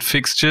having good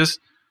fixtures,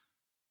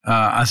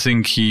 I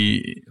think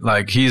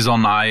he's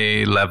on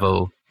eye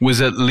level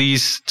with at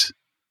least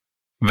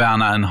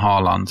Werner and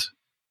Haaland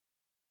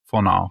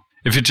for now.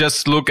 If you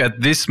just look at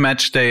this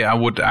match day, I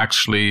would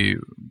actually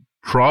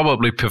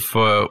probably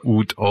prefer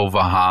Uth over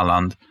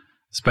Haaland,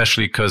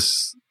 especially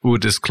because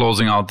Uth is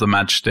closing out the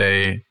match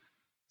day.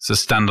 It's a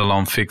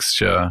standalone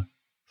fixture,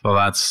 so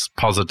that's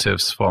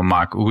positives for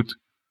Marc Uth.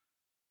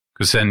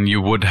 Because then you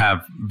would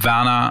have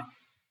Werner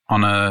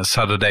on a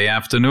Saturday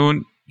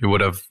afternoon, you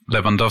would have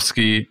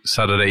Lewandowski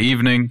Saturday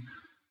evening,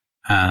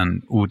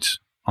 and Uth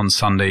on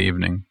Sunday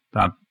evening.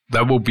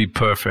 That would be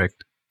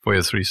perfect for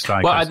your 3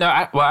 strikers.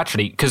 Well,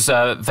 actually, because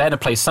Werner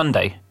plays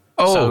Sunday.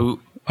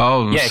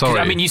 Yeah, sorry.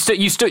 I mean, you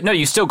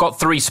still got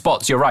 3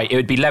 spots. You're right. It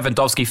would be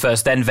Lewandowski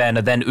first, then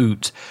Werner, then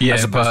Uth,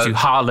 as opposed to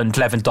Haaland,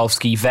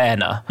 Lewandowski,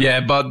 Werner.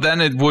 Yeah, but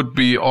then it would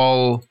be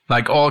all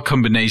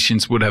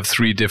combinations would have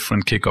 3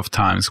 different kickoff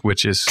times,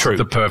 which is true.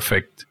 The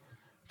perfect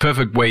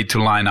way to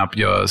line up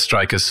your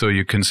strikers so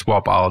you can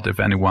swap out if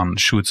anyone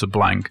shoots a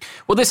blank.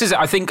 Well, this is,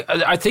 I think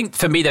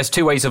for me, there's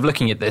 2 ways of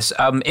looking at this.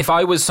 If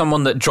I was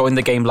someone that joined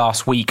the game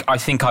last week, I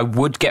think I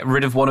would get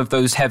rid of one of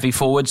those heavy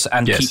forwards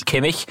and keep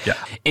Kimmich. Yeah.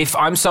 If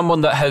I'm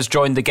someone that has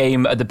joined the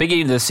game at the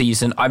beginning of the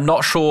season, I'm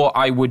not sure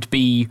I would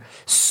be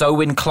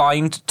so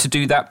inclined to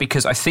do that,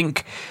 because I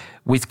think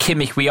with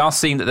Kimmich, we are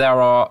seeing that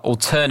there are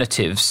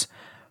alternatives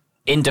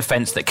in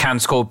defence that can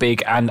score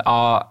big and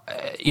are,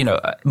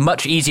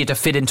 much easier to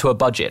fit into a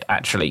budget,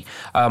 actually.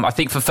 I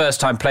think for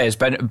first-time players,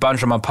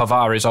 Benjamin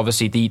Pavard is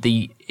obviously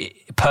the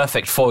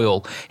perfect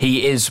foil.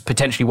 He is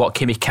potentially what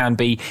Kimmich can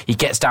be. He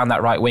gets down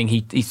that right wing.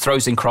 He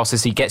throws in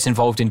crosses. He gets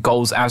involved in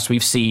goals, as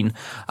we've seen,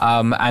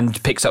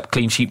 and picks up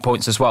clean sheet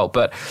points as well.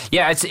 But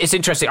yeah, it's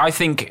interesting. I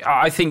think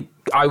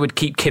I would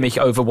keep Kimmich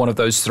over one of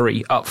those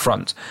three up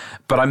front.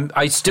 But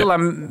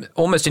I'm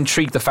almost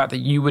intrigued the fact that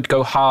you would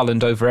go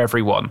Haaland over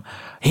everyone.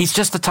 He's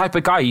just the type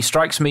of guy. He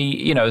strikes me,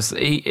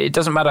 it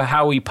doesn't matter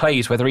how he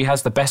plays, whether he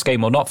has the best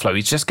game or not, Flo.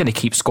 He's just going to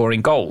keep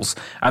scoring goals.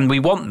 And we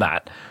want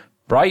that,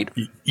 right?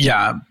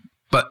 Yeah,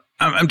 but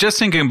I'm just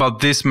thinking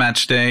about this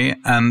match day,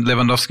 and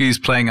Lewandowski is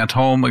playing at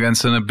home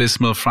against an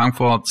abysmal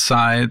Frankfurt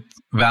side.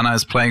 Werner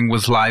is playing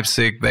with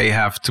Leipzig. They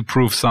have to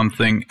prove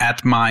something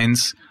at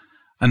Mainz.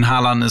 And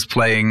Haaland is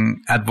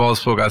playing at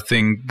Wolfsburg. I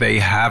think they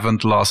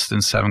haven't lost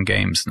in 7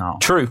 games now.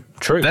 True.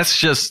 That's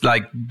just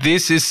like,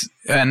 this is,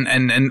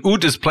 and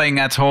Ud is playing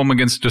at home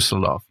against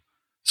Düsseldorf.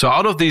 So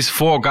out of these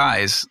 4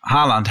 guys,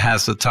 Haaland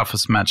has the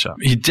toughest matchup.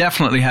 He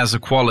definitely has the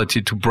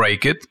quality to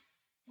break it.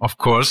 Of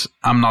course,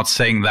 I'm not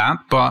saying that,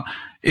 but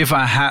if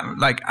I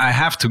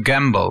have to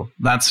gamble.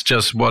 That's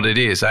just what it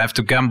is. I have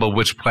to gamble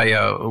which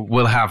player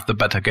will have the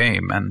better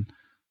game. And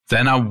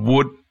then I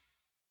would,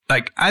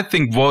 I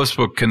think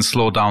Wolfsburg can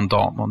slow down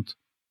Dortmund.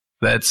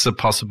 That's a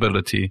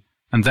possibility.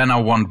 And then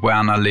I want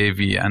Werner,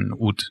 Levy, and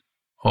Ud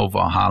over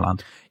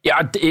Haaland.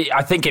 Yeah,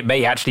 I think it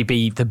may actually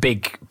be the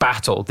big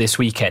battle this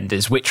weekend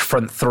is which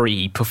front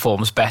three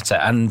performs better.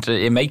 And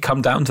it may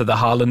come down to the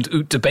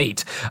Haaland-Ut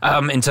debate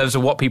in terms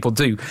of what people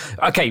do.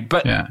 Okay,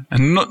 but... Yeah,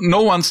 and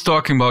no one's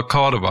talking about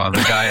Cordoba,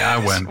 the guy I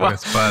went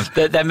with.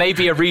 But there may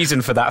be a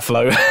reason for that,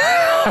 Flo.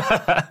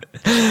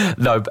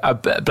 No,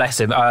 bless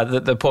him.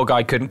 The poor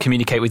guy couldn't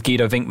communicate with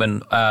Guido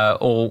Winkman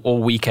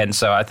all weekend,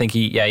 so I think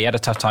he had a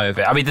tough time of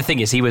it. I mean, the thing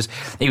is,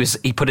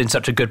 he put in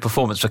such a good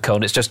performance for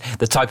Köln. It's just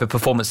the type of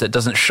performance that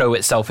doesn't show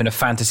itself in a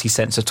fantasy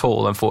sense at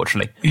all,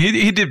 unfortunately.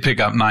 He did pick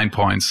up 9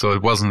 points, so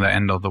it wasn't the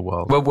end of the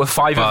world. Well, were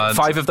five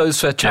of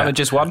those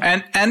challenges won?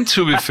 And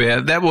to be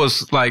fair, that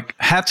was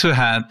head to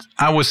head.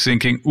 I was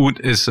thinking Ud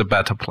is a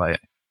better player.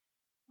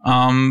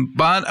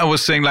 But I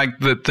was saying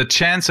the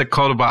chance that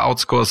Cordoba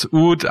outscores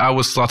Ud, I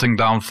was slotting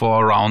down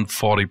for around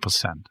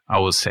 40%, I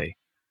would say.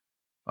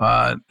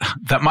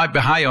 That might be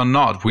high or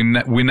not.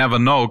 We never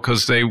know,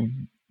 because they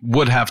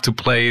would have to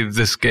play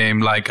this game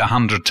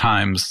 100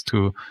 times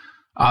to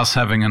us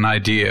having an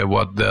idea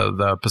what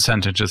the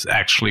percentages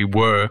actually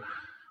were.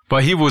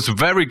 But he was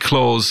very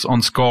close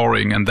on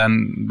scoring, and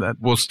then that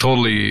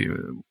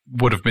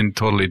would have been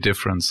totally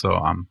different. So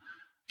I'm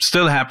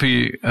still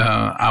happy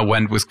I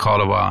went with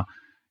Cordoba,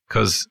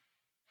 because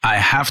I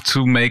have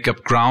to make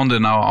up ground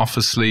in our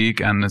office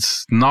league, and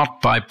it's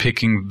not by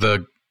picking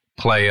the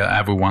player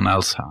everyone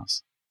else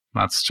has.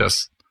 That's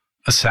just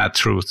a sad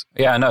truth.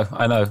 Yeah,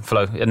 I know,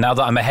 Flo. And now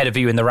that I'm ahead of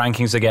you in the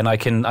rankings again, I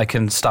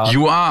can start.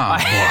 You are.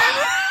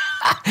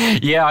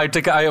 Yeah,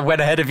 I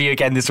went ahead of you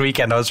again this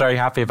weekend. I was very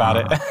happy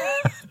about it.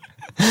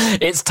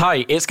 It's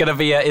tight. It's gonna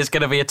be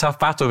a tough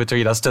battle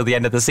between us till the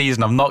end of the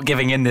season. I'm not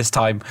giving in this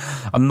time.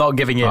 I'm not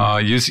giving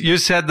in. You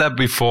said that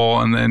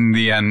before, and in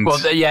the end.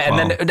 Well, yeah,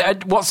 and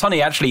then what's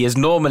funny actually is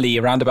normally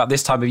around about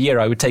this time of year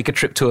I would take a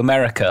trip to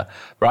America.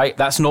 Right,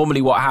 that's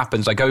normally what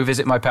happens. I go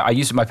visit my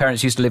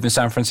parents used to live in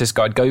San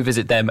Francisco. I'd go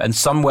visit them, and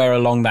somewhere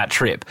along that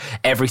trip,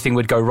 everything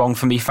would go wrong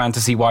for me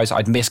fantasy wise.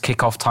 I'd miss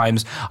kickoff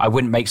times. I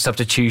wouldn't make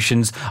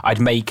substitutions. I'd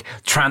make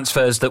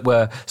transfers that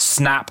were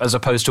snap as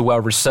opposed to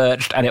well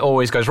researched, and it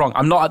always goes wrong.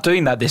 I'm not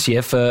doing that this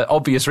year for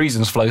obvious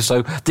reasons, Flo.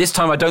 So this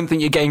time I don't think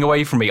you're getting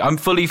away from me. I'm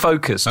fully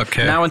focused.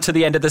 Okay. Now until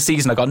the end of the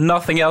season, I've got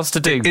nothing else to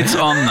do. It's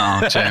on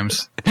now,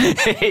 James.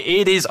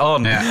 It is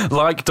on,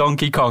 like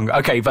Donkey Kong.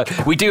 Okay,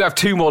 but we do have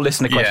 2 more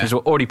listener questions.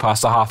 We're already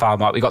past the half-hour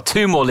mark. We've got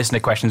 2 more listener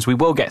questions. We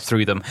will get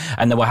through them,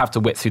 and then we'll have to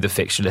whip through the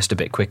fixture list a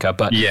bit quicker.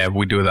 But yeah,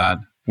 we do that.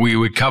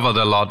 We covered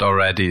a lot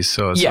already,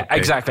 so it's okay.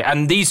 Exactly.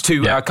 And these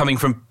 2 are coming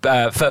from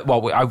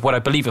what I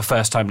believe are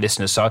first-time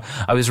listeners. So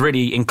I was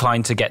really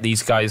inclined to get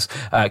these guys'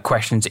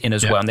 questions in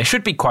as well, and they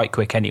should be quite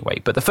quick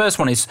anyway. But the first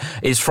one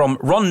is from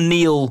Ron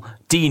Neil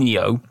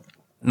Dino.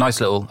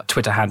 Nice little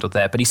Twitter handle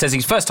there. But he says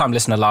he's first-time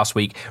listener last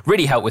week.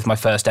 Really helped with my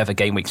first ever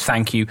game week.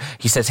 Thank you.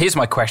 He says, here's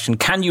my question.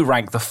 Can you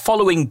rank the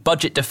following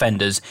budget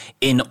defenders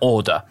in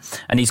order?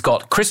 And he's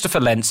got Christopher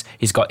Lentz,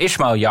 he's got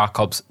Ishmael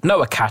Jakobs,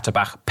 Noah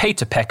Katterbach,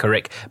 Peter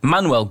Pekarik,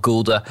 Manuel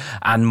Gulde,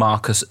 and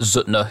Marcus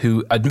Zutner,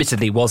 who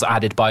admittedly was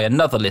added by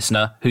another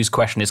listener whose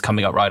question is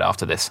coming up right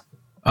after this.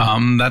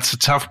 That's a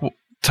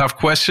tough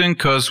question,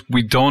 because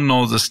we don't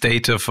know the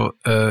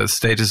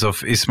status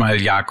of Ismail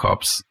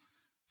Jakobs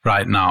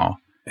right now.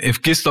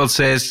 If Gistol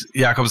says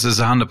Jakobs is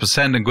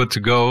 100% and good to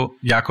go,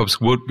 Jakobs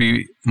would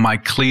be my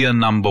clear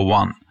number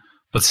 1.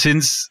 But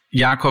since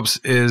Jakobs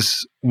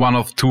is one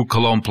of 2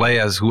 Cologne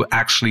players who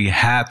actually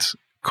had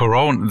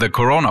the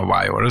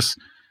coronavirus,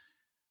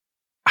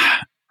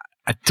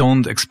 I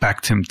don't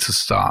expect him to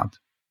start.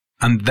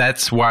 And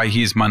that's why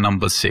he's my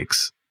number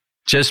 6.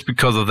 Just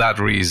because of that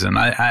reason.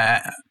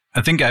 I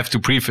think I have to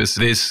preface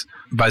this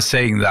by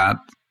saying that,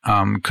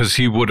 because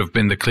he would have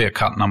been the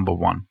clear-cut number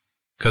 1.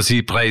 Because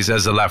he plays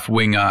as a left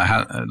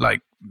winger,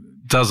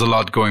 does a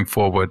lot going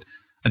forward.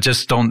 I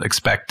just don't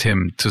expect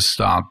him to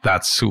start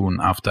that soon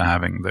after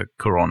having the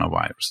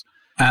coronavirus.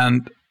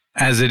 And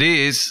as it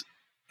is,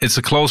 it's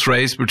a close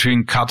race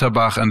between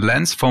Katterbach and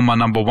Lentz for my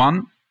number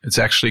 1. It's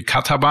actually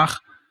Katterbach.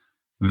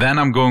 Then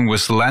I'm going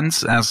with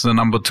Lenz as the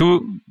number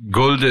 2.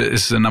 Gulde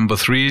is the number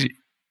 3,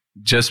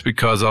 just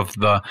because of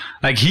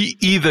he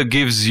either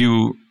gives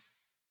you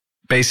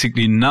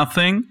basically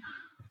nothing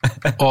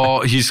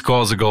or he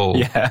scores a goal.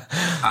 Yeah.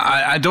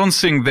 I don't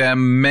think there are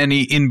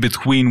many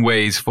in-between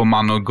ways for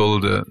Manuel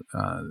Gulde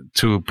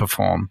to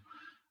perform.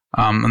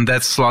 And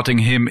that's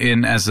slotting him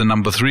in as the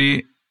number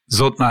 3,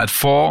 Suttner at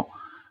 4,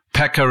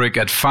 Pekarik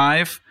at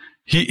 5.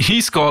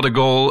 He scored a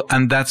goal,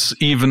 and that's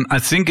I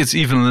think it's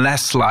even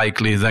less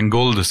likely than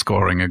Gulde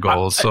scoring a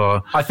goal.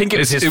 I think it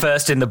was his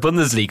first in the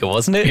Bundesliga,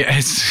 wasn't it?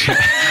 Yes,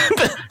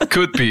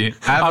 could be.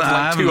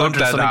 I haven't looked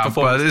that up,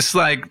 but it's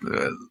like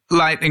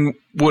lightning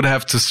would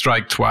have to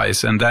strike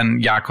twice, and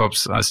then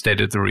Jakobs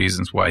stated the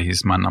reasons why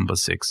he's my number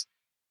 6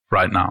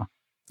 right now.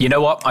 You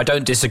know what? I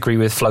don't disagree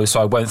with Flo, so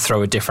I won't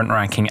throw a different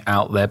ranking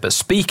out there. But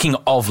speaking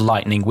of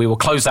lightning, we will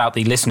close out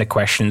the listener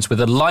questions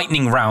with a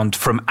lightning round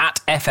from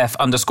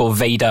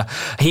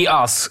 @FF_Vader. He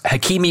asks,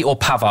 Hakimi or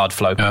Pavard,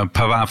 Flo?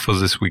 Pavard for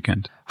this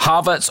weekend.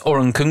 Havertz or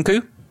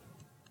Nkunku?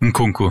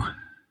 Nkunku.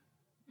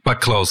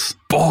 But close.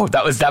 Oh,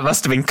 that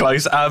must have been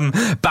close.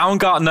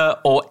 Baumgartner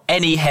or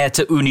any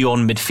Hertha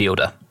Union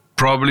midfielder?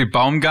 Probably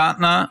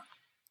Baumgartner.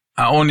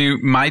 I only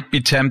might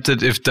be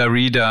tempted if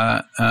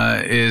Darida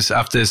is,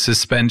 after his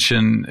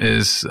suspension,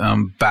 is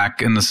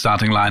back in the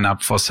starting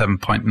lineup for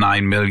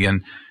 7.9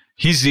 million.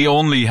 He's the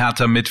only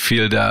Hertha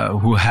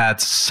midfielder who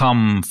had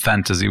some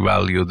fantasy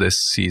value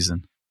this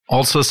season.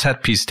 Also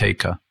set piece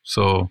taker.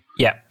 So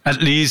yeah,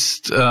 at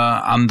least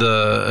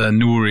under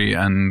Nouri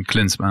and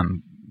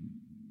Klinsmann.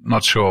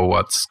 Not sure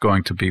what's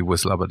going to be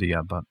with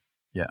Labadia, but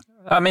yeah.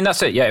 I mean,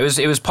 that's it. Yeah,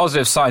 it was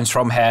positive signs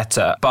from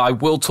Hertha, but I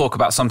will talk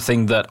about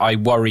something that I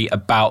worry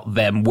about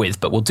them with,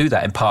 but we'll do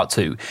that in part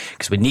 2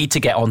 because we need to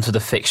get onto the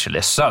fixture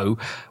list. So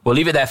we'll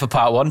leave it there for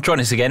part 1. Join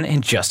us again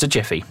in just a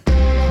jiffy.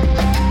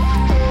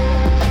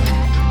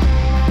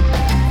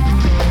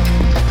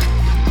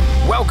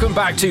 Welcome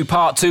back to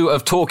part 2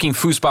 of Talking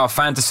Fußball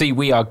Fantasy.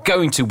 We are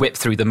going to whip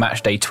through the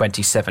Matchday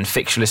 27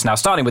 fixture list now,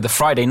 starting with the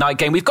Friday night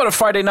game. We've got a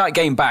Friday night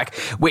game back,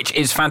 which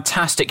is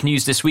fantastic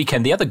news this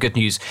weekend. The other good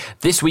news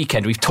this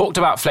weekend, we've talked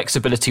about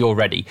flexibility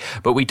already,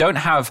 but we don't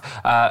have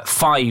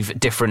 5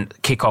 different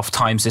kickoff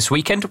times this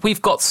weekend.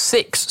 We've got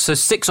 6, so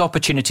 6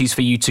 opportunities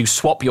for you to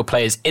swap your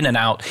players in and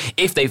out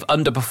if they've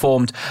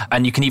underperformed,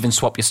 and you can even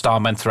swap your star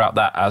man throughout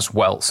that as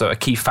well. So a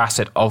key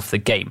facet of the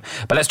game.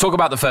 But let's talk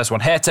about the first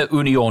one, Hertha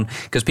Union,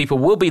 because people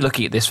will be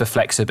looking at this for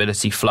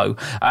flexibility, Flo.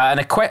 And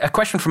a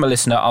question from a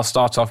listener, I'll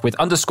start off with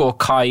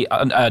 _Kai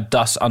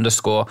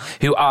Dus_,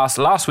 who asked,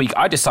 last week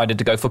I decided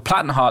to go for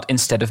Plattenhardt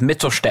instead of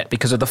Mittelstädt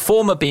because of the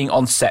former being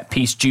on set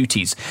piece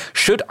duties.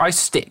 Should I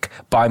stick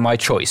by my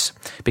choice?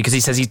 Because he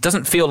says he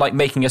doesn't feel like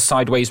making a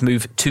sideways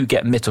move to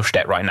get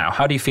Mittelstädt right now.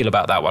 How do you feel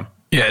about that one?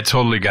 Yeah, I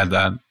totally get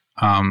that.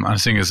 I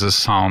think it's a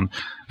sound.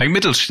 Like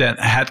Mittelstädt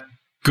had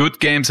good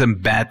games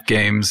and bad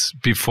games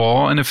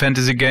before in a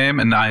fantasy game,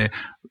 and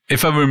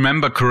if I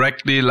remember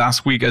correctly,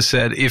 last week I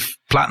said if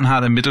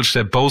Plattenhardt and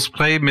Mittelstädt both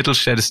play,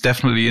 Mittelstädt is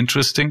definitely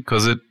interesting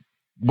because it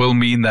will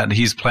mean that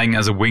he's playing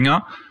as a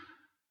winger.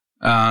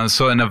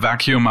 So in a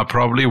vacuum, I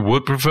probably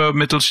would prefer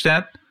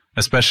Mittelstädt,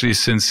 especially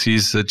since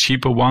he's a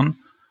cheaper one.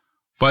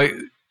 But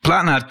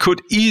Plattenhardt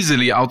could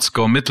easily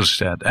outscore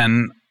Mittelstädt,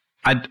 and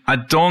I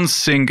don't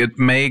think it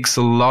makes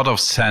a lot of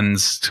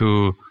sense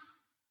to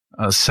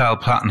sell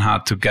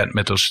Plattenhardt to get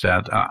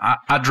Mittelstädt.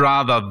 I'd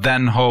rather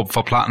then hope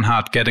for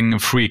Plattenhardt getting a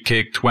free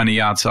kick 20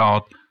 yards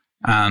out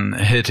and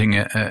hitting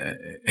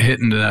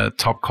the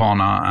top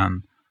corner,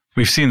 and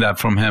we've seen that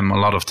from him a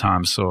lot of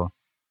times. So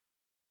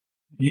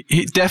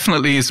he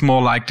definitely is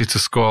more likely to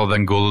score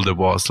than Gulde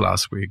was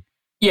last week.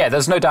 Yeah,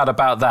 there's no doubt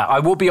about that. I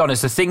will be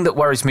honest, the thing that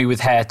worries me with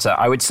Hertha,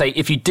 I would say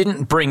if you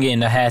didn't bring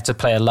in a Hertha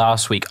player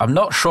last week, I'm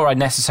not sure I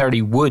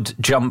necessarily would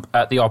jump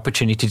at the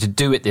opportunity to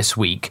do it this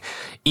week.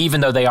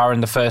 Even though they are in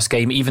the first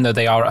game, even though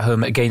they are at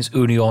home against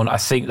Union, I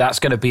think that's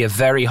going to be a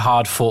very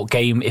hard-fought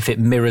game if it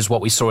mirrors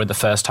what we saw in the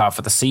first half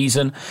of the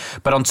season.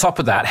 But on top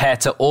of that,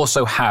 Hertha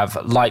also have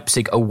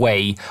Leipzig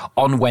away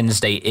on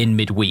Wednesday in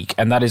midweek,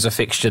 and that is a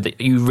fixture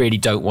that you really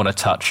don't want to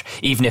touch,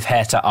 even if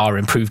Hertha are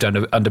improved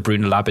under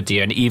Bruno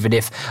Labbadia, and even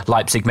if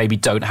Leipzig maybe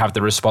don't have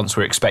the response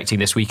we're expecting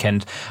this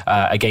weekend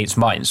against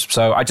Mainz.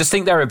 So I just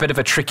think they're a bit of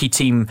a tricky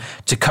team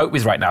to cope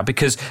with right now,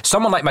 because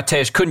someone like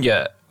Mateusz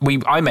Cunha,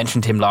 I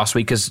mentioned him last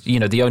week as,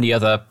 the only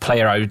other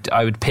player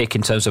I would pick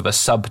in terms of a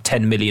sub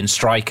 10 million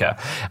striker.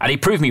 And he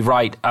proved me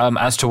right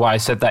as to why I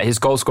said that his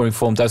goal scoring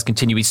form does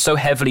continue. He's so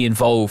heavily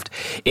involved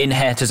in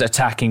Hertha's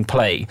attacking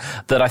play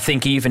that I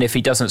think even if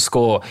he doesn't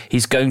score,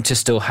 he's going to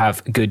still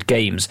have good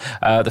games.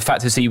 The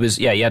fact is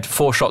he had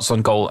 4 shots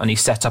on goal and he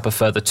set up a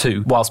further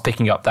 2 whilst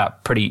picking up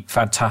that pretty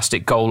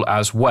fantastic goal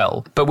as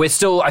well. But we're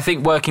still, I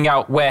think, working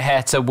out where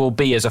Hertha will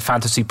be as a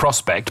fantasy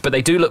prospect, but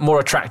they do look more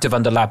attractive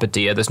under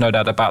Labbadia. There's no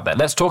doubt about that.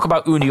 Let's talk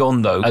about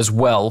Union, though, as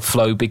well,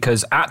 Flo,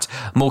 because at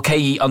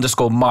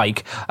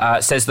Mulcahy_Mike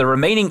says the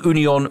remaining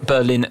Union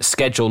Berlin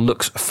schedule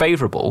looks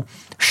favourable.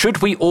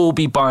 Should we all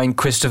be buying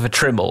Christopher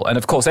Trimmel? And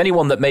of course,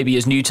 anyone that maybe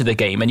is new to the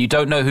game and you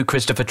don't know who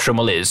Christopher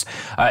Trimmel is,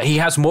 he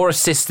has more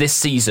assists this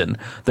season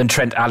than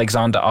Trent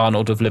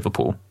Alexander-Arnold of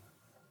Liverpool.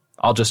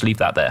 I'll just leave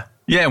that there.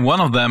 Yeah,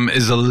 one of them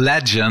is a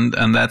legend,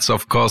 and that's,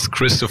 of course,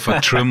 Christopher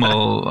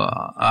Trimmel.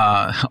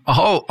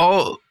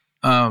 All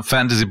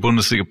fantasy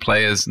Bundesliga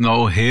players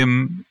know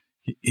him.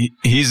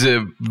 He's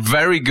a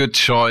very good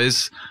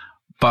choice,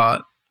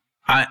 but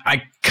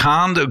I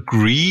can't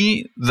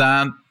agree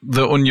that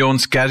the Union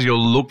schedule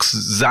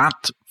looks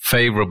that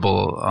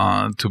favorable.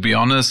 To be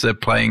honest, they're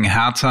playing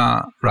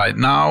Hertha right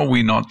now.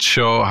 We're not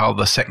sure how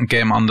the second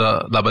game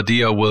under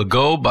Labadia will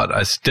go, but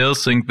I still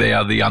think they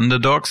are the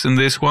underdogs in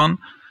this one.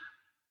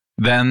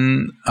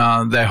 Then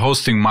they're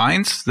hosting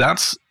Mainz.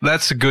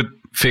 That's a good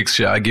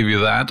fixture, I give you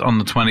that, on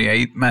the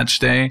 28th match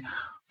day.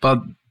 But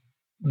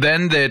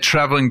then they're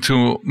traveling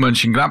to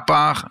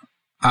Mönchengladbach.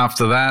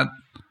 After that,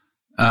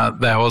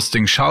 they're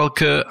hosting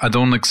Schalke. I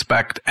don't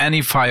expect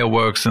any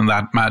fireworks in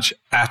that match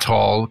at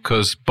all,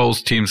 because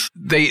both teams,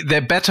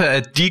 they're better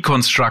at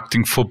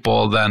deconstructing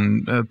football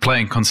than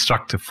playing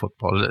constructive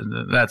football.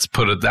 Let's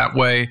put it that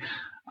way.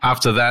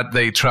 After that,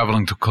 they're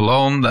traveling to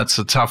Cologne. That's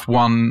a tough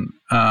one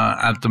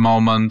at the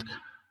moment.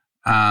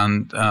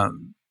 And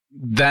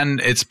then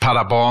it's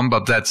Paderborn,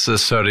 but that's the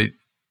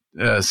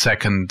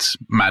 32nd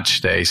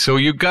match day. So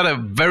you got a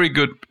very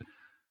good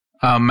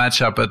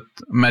matchup at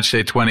match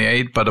day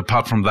 28, but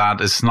apart from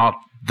that, it's not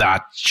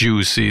that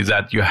juicy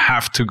that you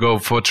have to go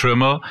for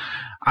Trimmel.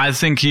 I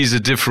think he's a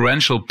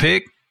differential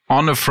pick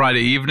on a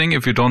Friday evening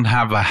if you don't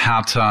have a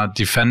Hertha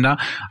defender.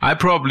 I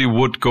probably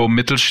would go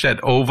Mittelstädt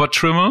over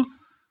Trimmel,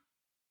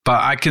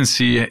 but I can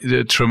see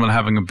Trimmel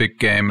having a big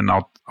game and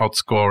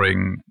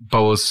outscoring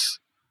both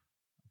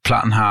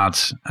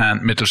Plattenhardt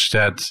and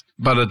Mittelstädt,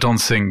 but I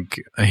don't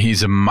think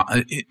he's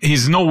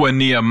nowhere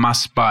near a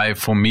must-buy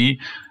for me.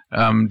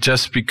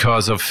 Just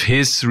because of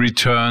his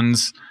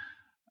returns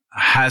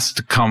has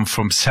to come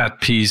from set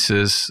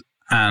pieces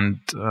and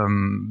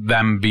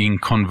them being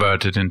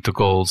converted into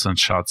goals and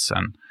shots,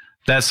 and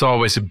that's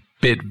always a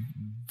bit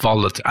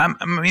volatile. I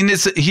mean,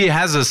 he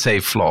has a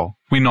safe floor.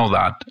 We know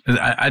that.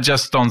 I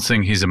just don't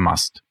think he's a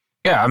must.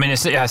 Yeah, I mean,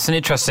 it's an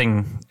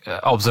interesting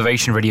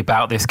observation really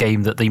about this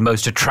game, that the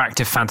most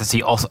attractive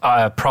fantasy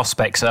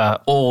prospects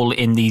are all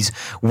in these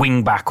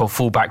wing-back or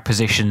full-back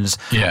positions.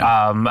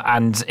 Yeah.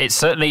 And it's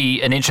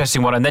certainly an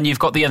interesting one. And then you've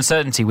got the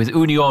uncertainty. With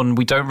Union,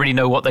 we don't really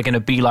know what they're going to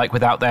be like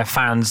without their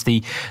fans.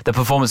 The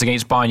performance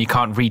against Bayern, you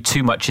can't read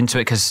too much into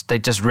it because they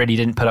just really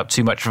didn't put up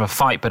too much of a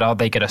fight. But are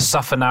they going to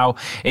suffer now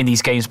in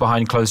these games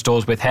behind closed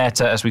doors with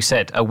Hertha? As we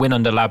said, a win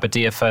under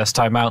Labadia first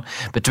time out.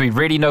 But do we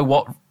really know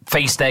what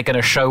face they're going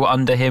to show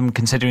under him,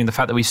 considering the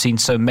fact that we've seen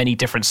so many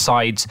different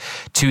sides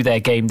to their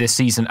game this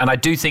season? And I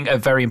do think a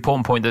very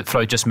important point that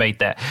Flo just made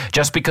there,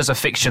 just because a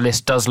fixture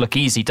list does look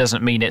easy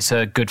doesn't mean it's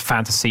a good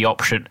fantasy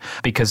option,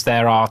 because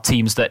there are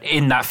teams that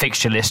in that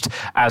fixture list,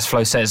 as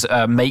Flo says,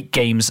 make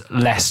games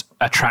less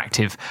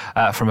attractive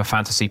from a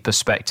fantasy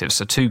perspective.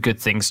 So two good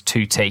things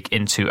to take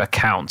into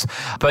account.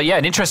 But yeah,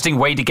 an interesting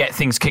way to get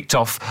things kicked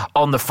off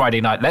on the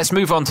Friday night. Let's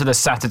move on to the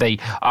Saturday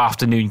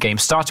afternoon game,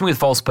 starting with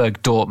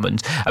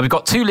Wolfsburg-Dortmund. And we've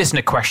got two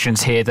listener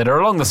questions here that are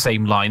along the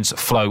same lines,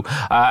 Flo.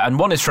 And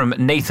one is from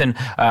Nathan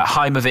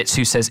Heimovitz,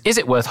 who says, is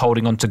it worth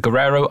holding on to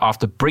Guerrero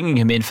after bringing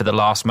him in for the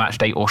last match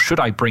day, or should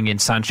I bring in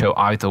Sancho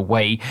either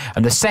way?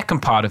 And the second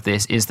part of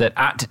this is that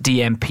at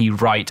DMP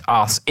Wright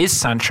asks, is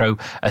Sancho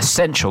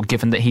essential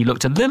given that he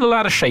looked a little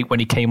out of shape when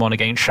he came on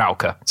against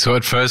Schalke? So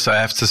at first I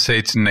have to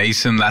say to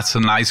Nathan, that's a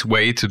nice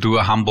way to do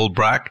a humble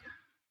brag,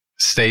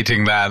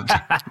 stating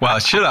that, well,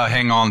 should I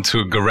hang on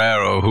to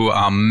Guerrero, who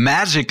are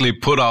magically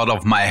put out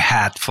of my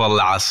hat for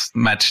last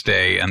match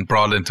day and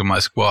brought into my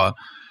squad?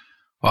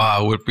 Well,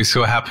 I would be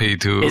so happy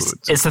to...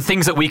 It's the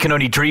things that we can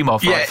only dream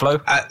of, right, Flo?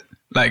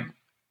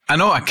 I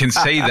know I can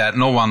say that.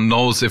 No one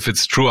knows if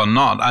it's true or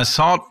not. I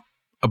thought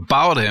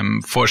about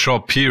him for a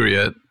short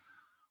period,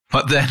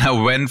 but then I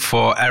went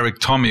for Eric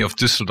Tommy of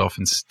Düsseldorf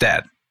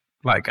instead.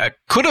 I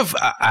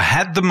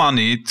had the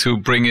money to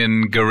bring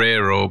in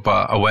Guerrero,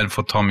 but I went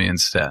for Tommy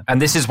instead.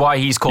 And this is why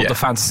he's called the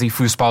fantasy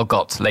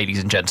Fußballgott, ladies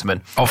and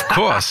gentlemen. Of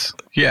course,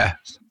 yeah.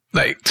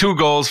 2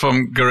 goals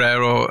from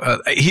Guerrero.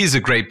 He's a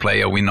great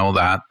player, we know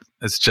that.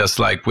 It's just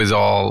like with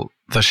all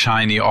the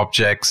shiny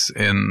objects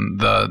in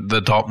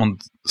the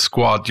Dortmund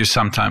squad,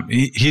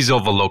 he's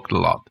overlooked a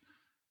lot.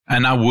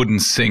 And I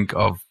wouldn't think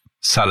of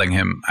selling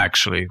him,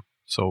 actually.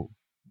 So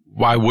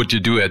why would you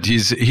do it?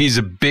 He's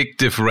a big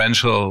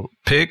differential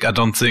pick. I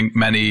don't think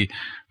many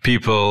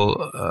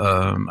people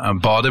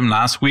bought him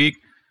last week.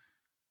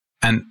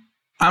 And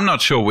I'm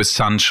not sure with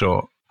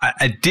Sancho.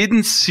 I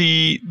didn't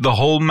see the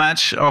whole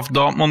match of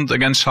Dortmund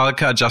against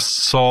Schalke. I just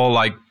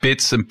saw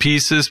bits and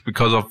pieces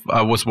because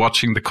I was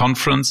watching the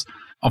conference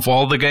of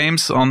all the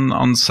games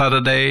on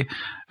Saturday.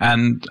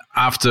 And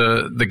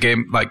after the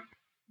game,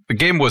 the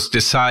game was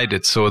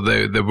decided, so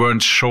they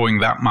weren't showing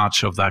that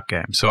much of that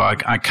game. So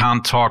I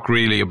can't talk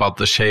really about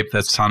the shape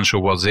that Sancho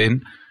was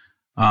in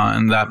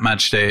that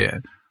match day.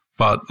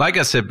 But like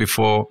I said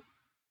before,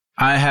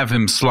 I have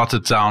him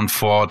slotted down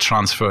for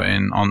transfer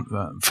in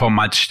for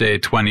match day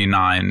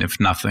 29 if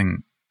nothing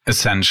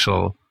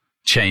essential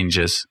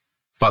changes,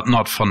 but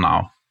not for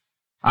now.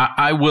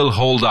 I will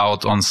hold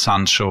out on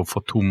Sancho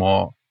for 2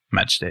 more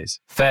match days.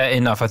 Fair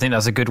enough. I think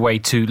that's a good way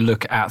to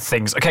look at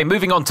things. Okay,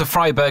 moving on to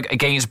Freiburg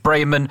against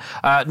Bremen.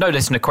 No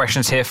listener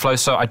questions here, Flo,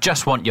 so I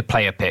just want your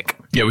player pick.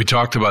 Yeah, we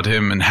talked about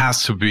him, and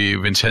has to be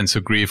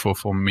Vincenzo Grifo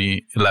for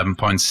me,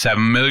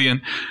 11.7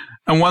 million.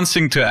 And one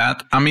thing to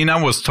add, I mean,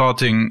 I was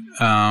touting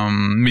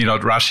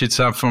Milot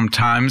Rashica from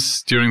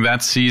times during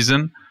that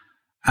season,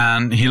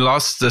 and he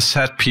lost the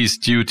set-piece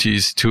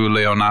duties to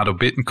Leonardo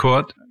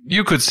Bittencourt.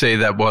 You could say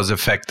that was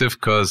effective,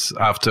 because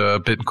after a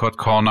Bittencourt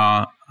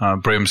corner,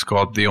 Bremen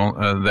scored their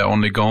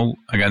only goal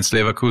against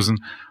Leverkusen,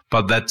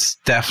 but that's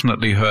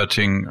definitely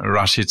hurting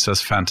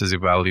Rashica's fantasy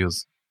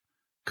values,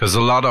 because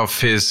a lot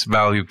of his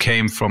value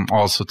came from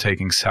also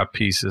taking set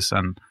pieces,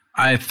 and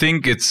I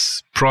think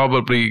it's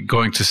probably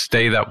going to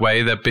stay that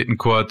way, that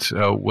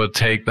Bittencourt will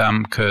take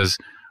them, because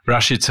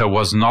Rashica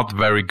was not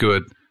very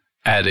good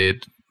at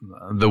it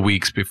the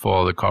weeks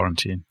before the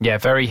quarantine. Yeah,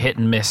 very hit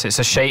and miss. It's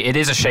a shame. It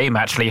is a shame,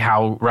 actually,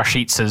 how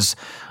Rashica's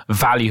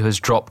value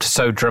has dropped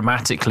so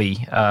dramatically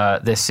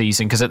this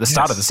season, because at the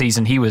start of the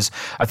season, he was,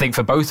 I think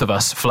for both of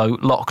us, Flo,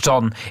 locked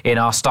on in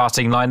our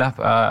starting lineup,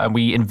 and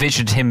we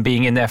envisioned him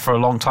being in there for a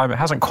long time. It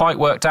hasn't quite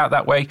worked out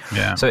that way,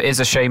 so it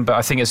is a shame, but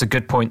I think it's a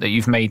good point that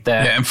you've made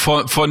there. Yeah, and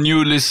for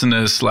new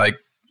listeners, like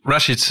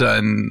Rashica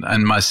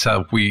and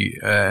myself, we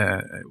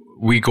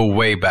go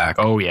way back.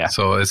 Oh, yeah.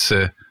 So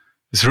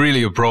it's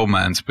really a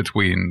bromance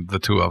between the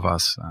two of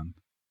us. And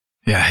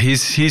yeah,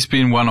 he's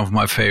been one of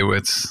my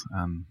favorites,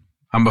 and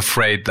I'm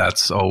afraid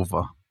that's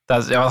over.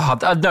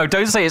 No,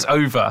 don't say it's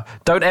over.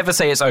 Don't ever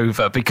say it's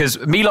over, because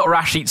Milot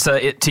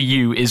Rashica to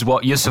you is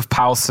what Yusuf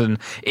Poulsen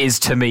is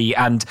to me,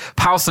 and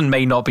Poulsen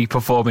may not be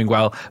performing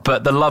well,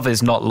 but the love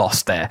is not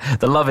lost there.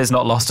 The love is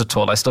not lost at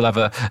all. I still have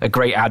a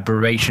great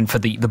admiration for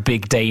the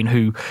big Dane,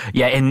 who,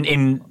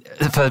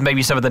 for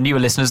maybe some of the newer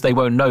listeners, they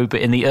won't know,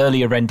 but in the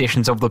earlier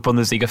renditions of the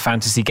Bundesliga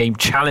fantasy game,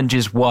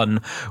 Challenges 1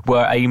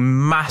 were a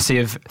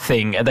massive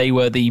thing. They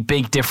were the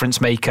big difference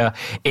maker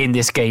in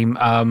this game,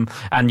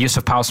 and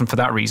Yusuf Poulsen, for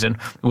that reason,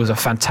 was a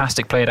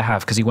fantastic player to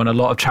have, because he won a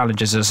lot of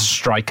challenges as a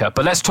striker.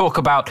 But let's talk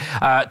about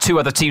 2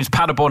 other teams.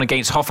 Paderborn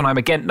against Hoffenheim.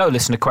 Again, no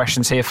listener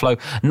questions here, Flo.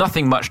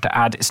 Nothing much to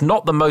add. It's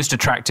not the most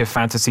attractive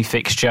fantasy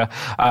fixture,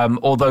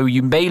 although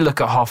you may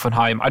look at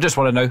Hoffenheim. I just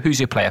want to know, who's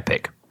your player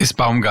pick? It's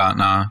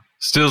Baumgartner.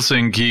 Still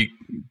think he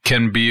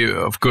can be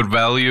of good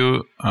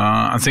value.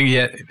 I think he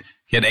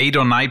had 8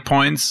 or 9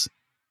 points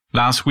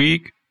last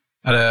week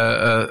at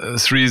a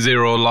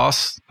 3-0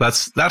 loss.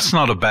 That's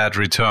not a bad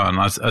return.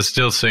 I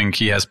still think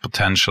he has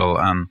potential.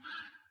 And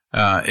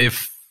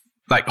if,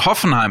 like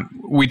Hoffenheim,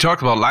 we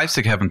talked about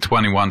Leipzig having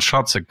 21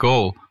 shots at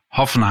goal.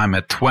 Hoffenheim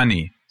had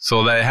 20.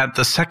 So they had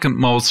the second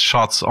most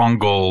shots on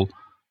goal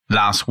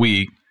last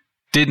week,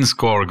 didn't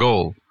score a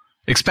goal.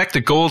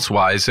 Expected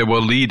goals-wise, they were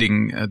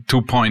leading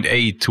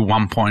 2.8 to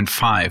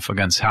 1.5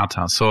 against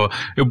Hertha. So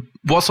it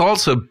was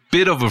also a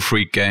bit of a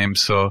freak game.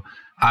 So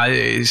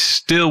I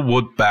still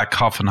would back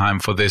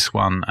Hoffenheim for this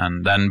one.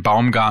 And then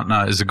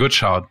Baumgartner is a good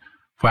shout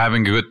for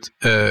having a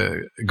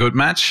good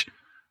match.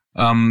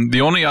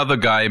 The only other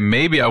guy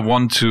maybe I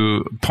want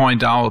to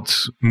point out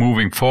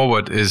moving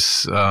forward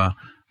is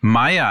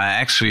Maya.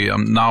 Actually,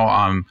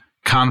 I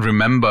can't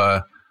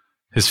remember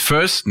his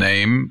first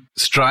name.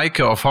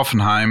 Striker of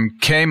Hoffenheim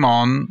came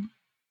on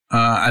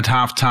at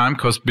halftime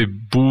because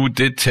Bibu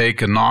did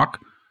take a knock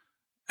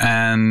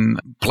and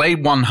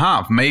played 1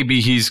 half.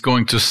 Maybe he's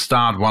going to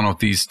start one of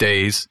these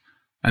days,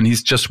 and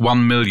he's just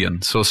 1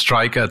 million. So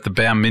striker at the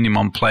bare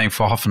minimum playing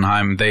for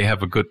Hoffenheim. They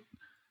have a good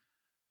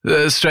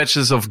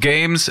stretches of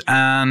games,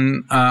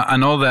 and I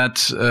know that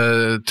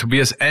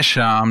Tobias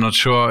Escher, I'm not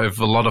sure if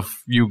a lot of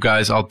you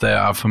guys out there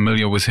are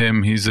familiar with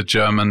him. He's a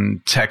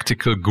German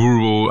tactical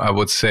guru, I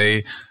would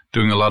say,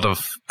 doing a lot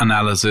of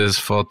analysis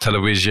for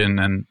television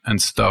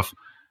and stuff.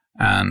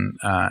 And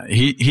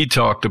he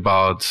talked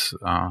about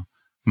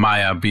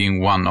Maya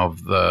being one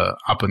of the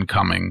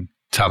up-and-coming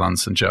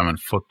talents in German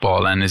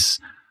football, and his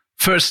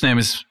first name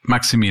is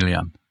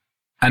Maximilian.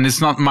 And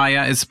it's not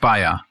Maya, it's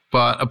Bayer.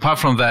 But apart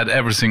from that,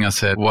 everything I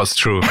said was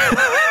true.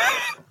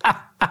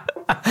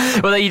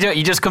 Well, there you do it.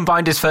 You just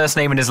combined his first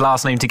name and his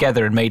last name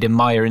together and made him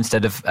Meyer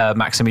instead of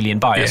Maximilian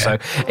Bayer. Yeah.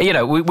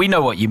 So, we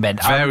know what you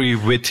meant. Very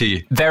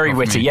witty. Very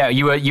witty. Me. Yeah,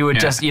 you were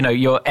just,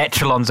 your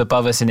echelons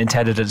above us in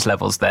intelligence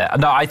levels there.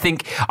 No, I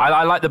think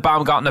I like the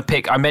Baumgartner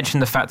pick. I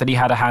mentioned the fact that he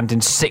had a hand in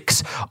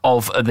 6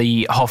 of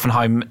the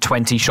Hoffenheim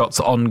 20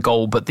 shots on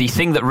goal. But the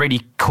thing that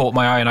really caught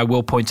my eye, and I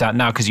will point out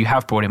now because you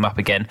have brought him up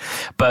again,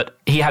 but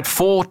he had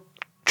 4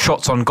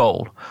 shots on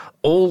goal.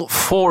 All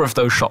 4 of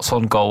those shots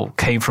on goal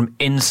came from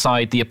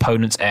inside the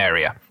opponent's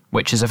area.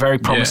 which is a very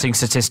promising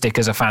statistic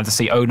as a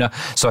fantasy owner.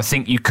 So I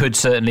think you could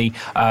certainly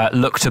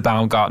look to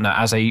Baumgartner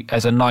as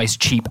a nice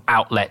cheap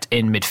outlet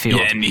in midfield.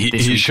 Yeah, and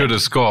he should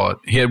have scored.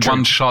 He had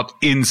one shot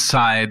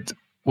inside.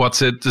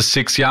 What's it? The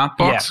 6-yard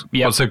box?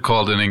 Yeah. What's it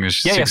called in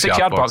English? Yeah,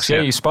 6-yard box.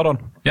 Yeah, you're spot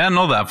on. Yeah, I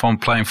know that from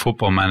playing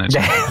Football Manager.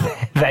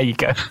 There you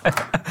go.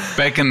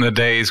 Back in the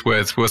days where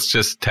it was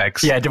just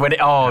text. Yeah,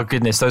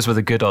 goodness, those were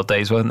the good old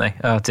days, weren't they?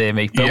 Oh, dear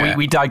me. But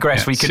we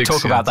digress. We could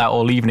talk about that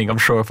all evening, I'm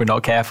sure, if we're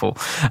not careful.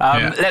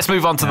 Let's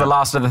move on to the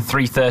last of the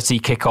 3:30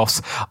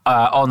 kickoffs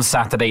on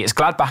Saturday. It's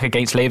Gladbach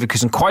against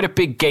Leverkusen. Quite a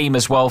big game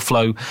as well,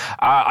 Flo.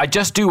 I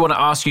just do want to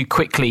ask you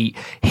quickly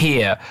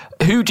here,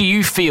 who do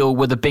you feel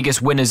were the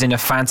biggest winners in a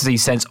fantasy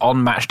sense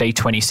on match day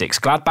 26,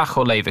 Gladbach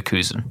or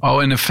Leverkusen?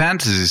 Oh, in a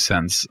fantasy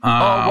sense.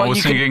 I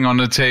was thinking on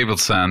the table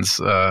sense.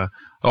 I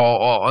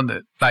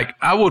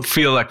would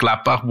feel like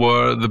Gladbach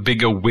were the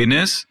bigger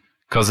winners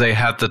because they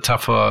had the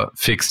tougher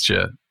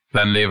fixture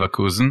than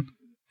Leverkusen.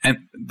 And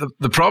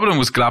the problem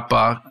with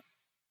Gladbach,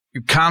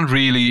 you can't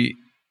really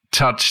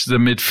touch the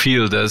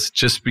midfielders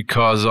just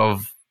because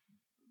of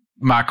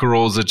Marco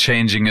Rose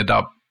changing it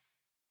up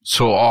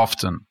so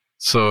often.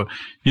 So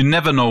you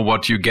never know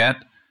what you get.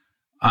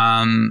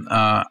 And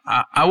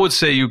I would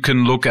say you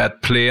can look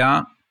at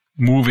Player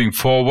moving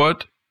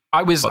forward.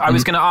 I was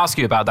going to ask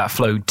you about that,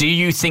 Flo. Do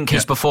you think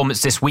his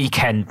performance this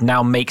weekend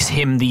now makes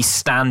him the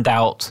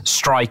standout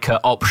striker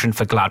option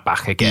for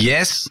Gladbach again?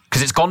 Yes.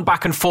 Because it's gone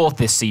back and forth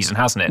this season,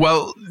 hasn't it?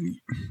 Well,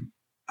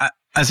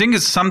 I think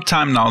it's some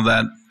time now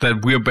that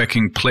we're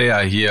backing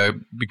Player here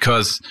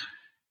because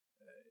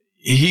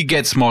he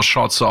gets more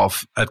shots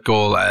off at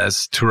goal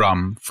as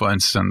Thuram, for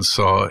instance.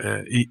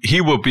 So he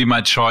will be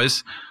my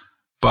choice,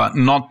 but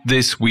not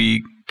this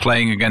week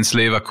playing against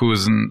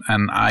Leverkusen,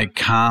 and I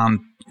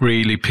can't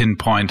really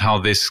pinpoint how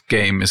this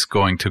game is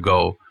going to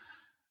go.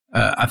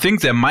 I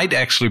think there might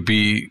actually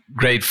be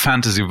great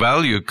fantasy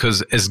value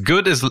because as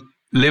good as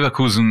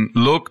Leverkusen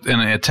looked in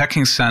an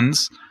attacking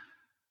sense,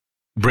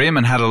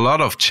 Bremen had a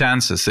lot of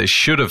chances. They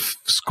should have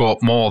scored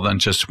more than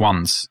just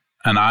once.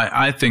 And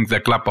I think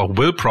that Gladbach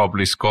will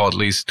probably score at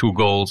least 2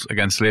 goals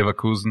against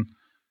Leverkusen.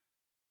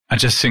 I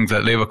just think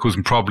that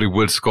Leverkusen probably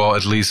will score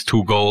at least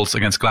 2 goals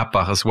against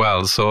Gladbach as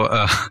well. So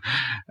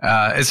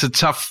it's a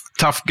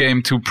tough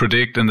game to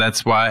predict, and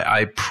that's why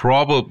I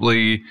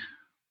probably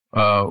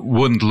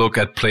wouldn't look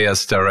at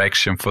Player's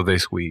direction for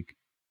this week.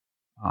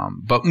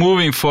 But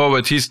moving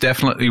forward, he's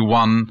definitely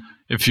one.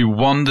 If you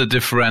want a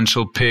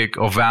differential pick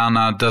or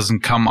Werner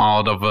doesn't come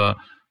out of a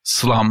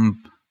slump,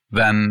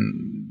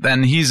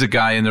 then he's a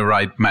guy in the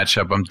right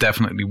matchup I'm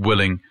definitely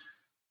willing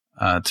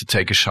to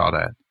take a shot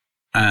at.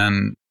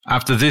 And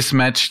after this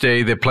match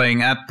day, they're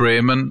playing at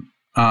Bremen.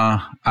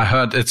 I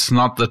heard it's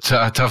not the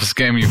toughest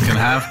game you can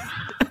have.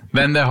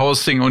 Then they're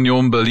hosting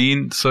Union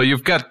Berlin. So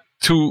you've got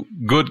 2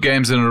 good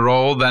games in a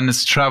row. Then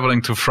it's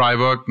traveling to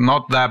Freiburg.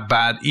 Not that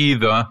bad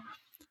either.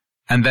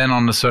 And then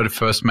on the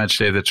 31st match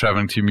day, they're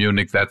traveling to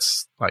Munich.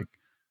 That's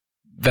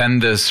then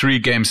the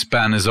 3-game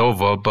span is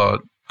over.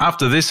 But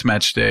after this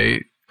match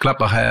day,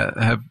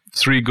 Gladbach have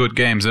 3 good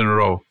games in a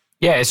row.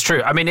 Yeah, it's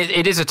true. I mean,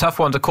 it is a tough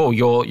one to call.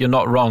 You're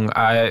not wrong.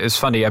 It's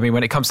funny. I mean,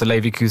 when it comes to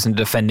Leverkusen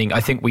defending,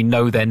 I think we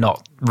know they're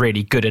not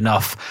really good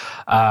enough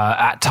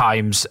at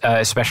times,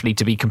 especially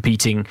to be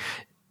competing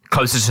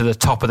closer to the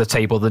top of the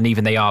table than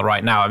even they are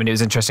right now. I mean, it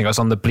was interesting. I was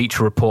on the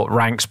Bleacher Report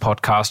Ranks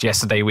podcast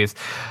yesterday with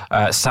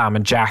Sam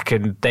and Jack,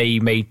 and they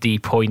made the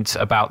point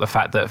about the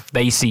fact that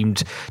they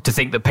seemed to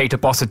think that Peter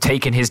Bosz had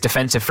taken his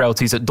defensive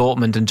frailties at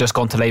Dortmund and just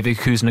gone to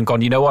Leverkusen and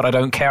gone, you know what, I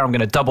don't care. I'm going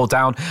to double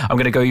down. I'm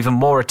going to go even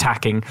more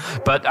attacking.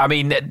 But I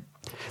mean,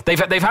 they've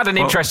had an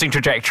interesting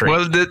trajectory.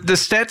 Well, the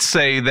stats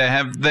say they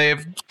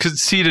have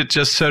conceded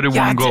just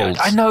 31 goals.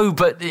 I know,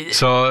 but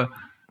so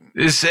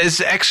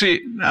it's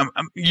actually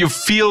you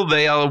feel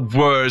they are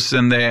worse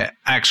than they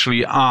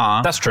actually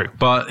are. That's true.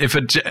 But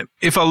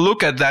if I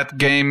look at that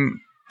game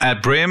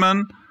at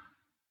Bremen,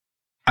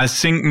 I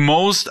think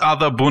most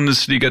other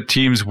Bundesliga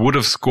teams would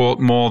have scored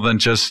more than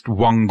just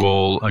 1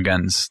 goal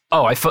against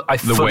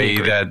the way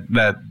agree.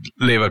 that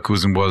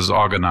Leverkusen was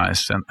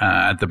organized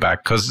at the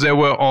back, because there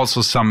were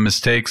also some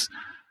mistakes.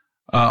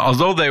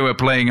 Although they were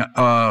playing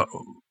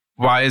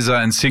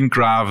Weiser and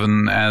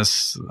Sinkgraven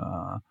as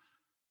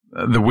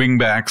the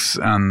wingbacks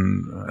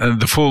and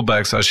the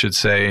fullbacks, I should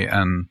say,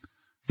 and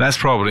that's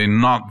probably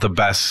not the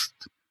best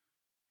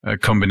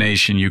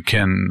combination you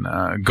can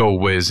go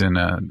with in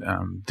a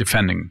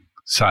defending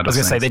side of things. I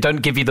was going to say, they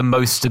don't give you the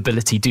most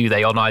stability, do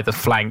they, on either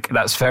flank?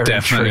 That's very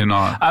Definitely true.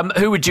 not.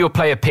 Who would your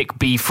player pick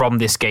be from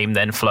this game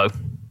then, Flo?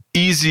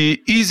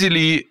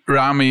 Easily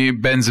Rami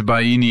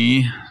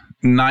Bensebaini,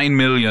 9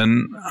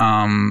 million.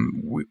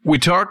 We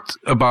talked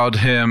about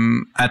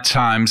him at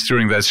times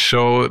during that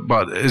show,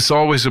 but it's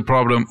always a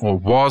problem, or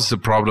was the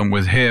problem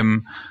with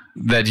him,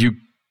 that you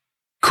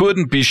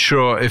couldn't be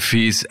sure if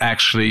he's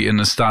actually in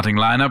the starting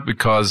lineup,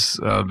 because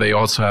they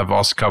also have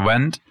Oscar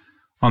Wendt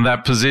on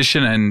that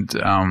position, and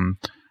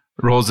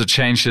Rose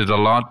changed it a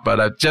lot, but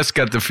I just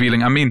got the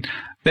feeling, I mean,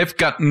 they've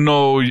got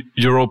no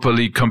Europa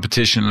League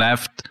competition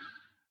left.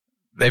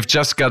 they've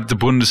just got the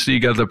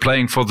Bundesliga. They're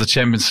playing for the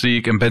Champions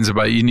League, and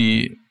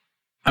Bensebaini,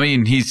 I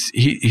mean,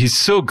 he's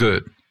so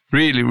good.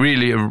 Really,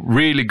 really, a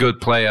really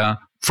good player.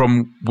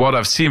 From what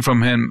I've seen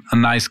from him, a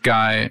nice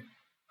guy.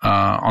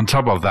 On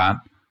top of that,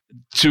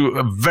 to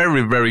a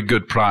very, very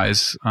good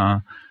price.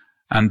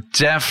 And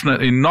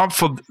definitely not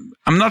for.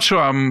 I'm not sure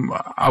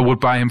I would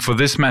buy him for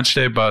this match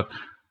day, but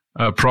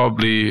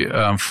probably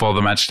for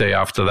the match day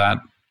after that.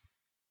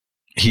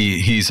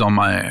 He's on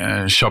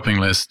my shopping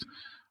list.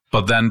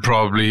 But then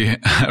probably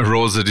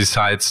Rose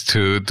decides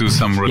to do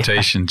some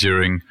rotation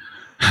during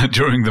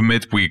the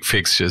midweek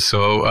fixtures.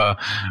 So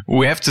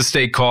we have to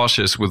stay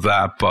cautious with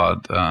that.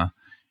 But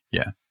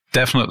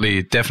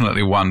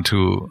definitely one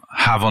to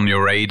have on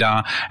your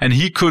radar. And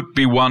he could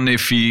be one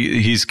if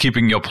he's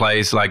keeping your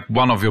place, like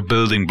one of your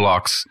building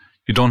blocks.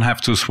 You don't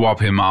have to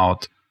swap him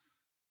out,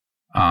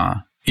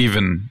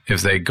 even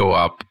if they go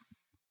up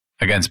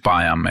against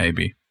Bayern,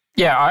 maybe.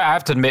 Yeah, I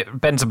have to admit,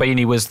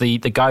 Bensebaini was the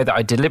guy that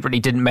I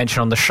deliberately didn't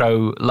mention on the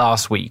show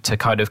last week to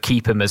kind of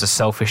keep him as a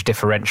selfish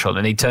differential,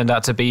 and he turned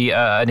out to be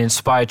an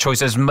inspired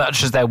choice as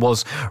much as there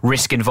was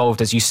risk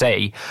involved, as you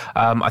say.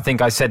 I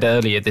think I said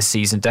earlier this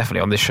season, definitely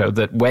on this show,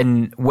 that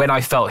when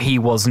I felt he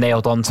was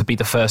nailed on to be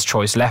the first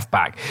choice left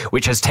back,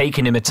 which has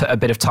taken him a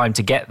bit of time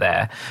to get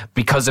there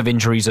because of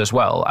injuries as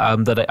well,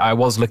 that I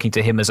was looking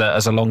to him as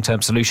a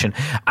long-term solution.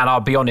 And I'll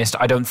be honest,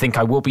 I don't think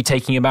I will be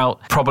taking him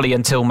out probably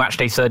until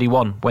matchday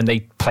 31 when they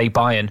play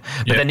Bayern.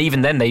 But then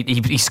even then,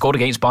 he scored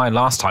against Bayern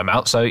last time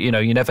out, so you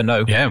never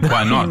know. Yeah,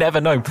 why not? You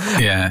never know.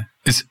 Yeah,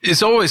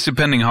 it's always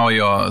depending how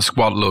your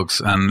squad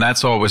looks, and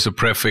that's always a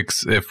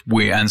prefix. If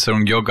we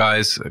answering your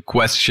guys'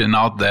 question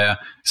out there,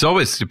 it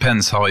always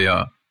depends how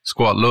your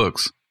squad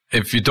looks.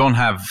 If you don't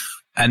have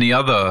any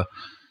other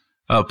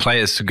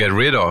players to get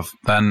rid of,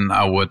 then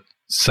I would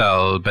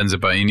sell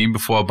Bensebaini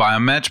before a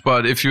Bayern match.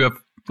 But if you have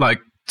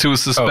like two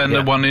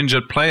suspended, one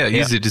injured player,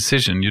 easy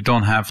decision. You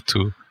don't have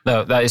to.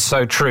 No, that is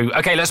so true.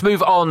 Okay, let's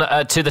move on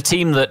to the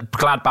team that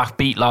Gladbach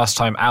beat last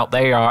time out.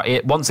 They are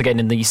once again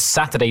in the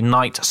Saturday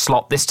night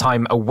slot, this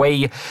time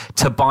away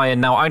to Bayern.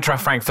 Now, Eintracht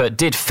Frankfurt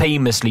did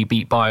famously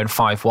beat Bayern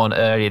 5-1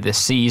 earlier this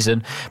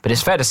season, but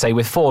it's fair to say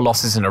with 4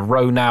 losses in a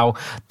row now,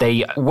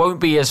 they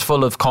won't be as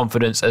full of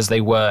confidence as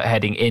they were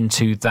heading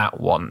into that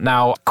one.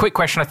 Now, quick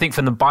question, I think,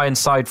 from the Bayern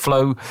side,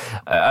 Flo,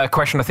 a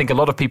question I think a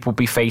lot of people will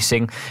be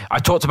facing. I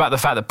talked about the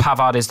fact that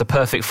Pavard is the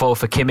perfect foil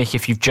for Kimmich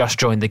if you've just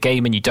joined the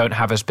game and you don't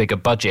have as big a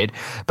budget.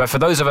 But for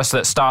those of us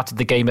that started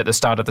the game at the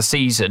start of the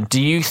season,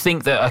 do you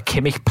think that a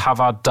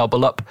Kimmich-Pavard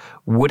double-up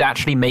would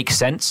actually make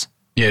sense?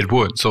 Yeah, it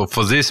would. So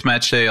for this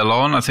match day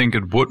alone, I think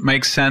it would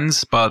make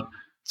sense. But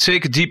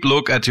take a deep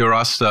look at your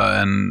roster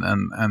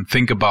and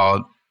think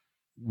about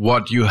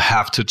what you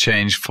have to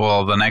change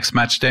for the next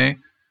match day.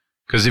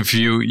 Because if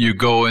you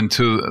go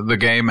into the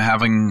game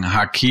having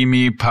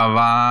Hakimi,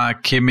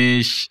 Pavard,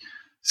 Kimmich,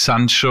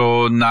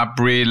 Sancho,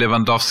 Gnabry,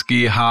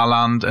 Lewandowski,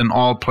 Haaland, and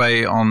all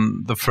play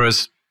on the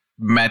first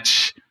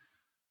match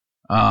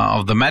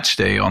of the match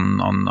day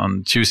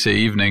on Tuesday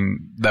evening,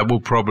 that will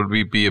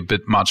probably be a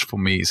bit much for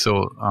me.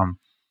 So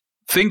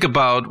think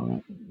about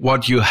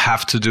what you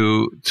have to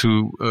do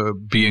to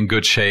be in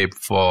good shape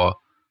for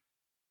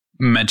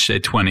match day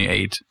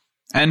 28.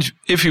 And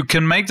if you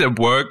can make that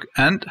work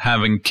and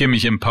having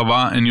Kimmich and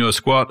Pavard in your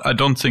squad, I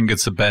don't think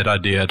it's a bad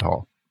idea at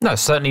all. No,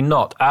 certainly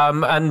not.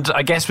 And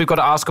I guess we've got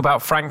to ask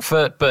about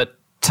Frankfurt, but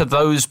to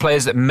those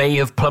players that may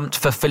have plumped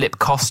for Filip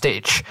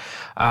Kostic,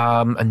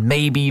 and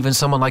maybe even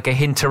someone like a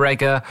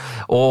Hinteregger,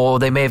 or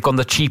they may have gone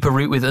the cheaper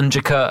route with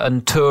Unjika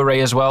and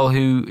Toure as well,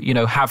 who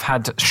have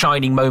had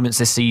shining moments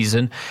this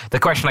season. The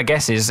question, I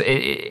guess, is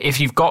if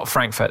you've got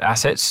Frankfurt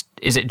assets,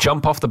 is it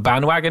jump off the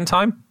bandwagon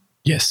time?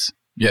 Yes.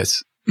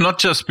 Not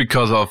just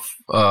because of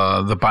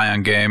the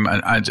Bayern game.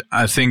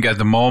 I think at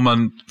the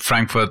moment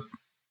Frankfurt,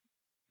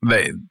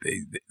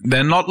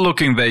 they're not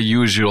looking their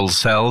usual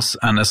selves,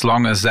 and as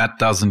long as that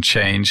doesn't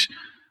change,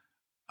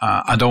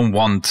 I don't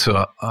want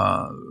to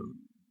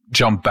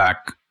jump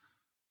back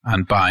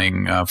and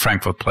buying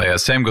Frankfurt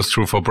players. Same goes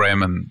true for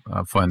Bremen,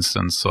 for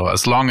instance. So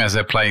as long as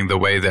they're playing the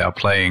way they are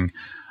playing,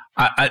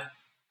 I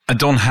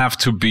don't have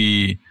to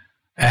be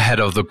ahead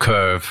of the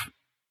curve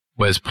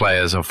with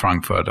players of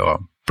Frankfurt or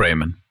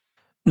Bremen.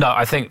 No,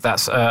 I think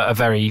that's a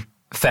very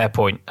fair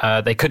point.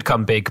 They could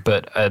come big,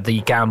 but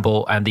the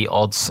gamble and the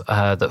odds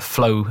that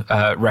Flo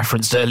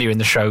referenced earlier in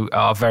the show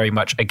are very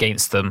much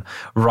against them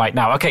right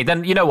now. Okay,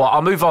 then you know what?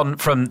 I'll move on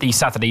from the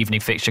Saturday evening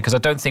fixture because I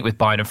don't think with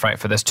Bayern and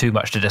Frankfurt there's too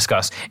much to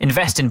discuss.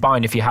 Invest in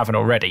Bayern if you haven't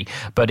already,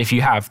 but if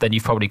you have, then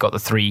you've probably got the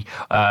 3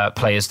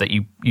 players that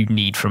you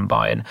need from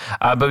Bayern.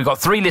 But we've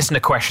got 3 listener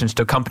questions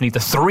to accompany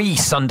the 3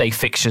 Sunday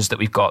fixtures that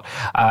we've got.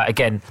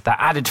 Again, that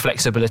added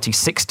flexibility,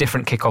 6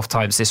 different kickoff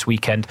times this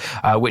weekend,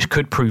 which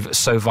could prove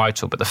so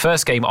vital. But the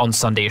first game on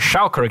Sunday is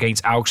Schalke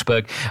against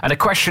Augsburg, and a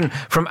question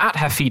from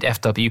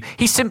 @HafidFW.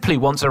 He simply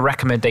wants a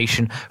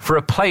recommendation for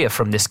a player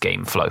from this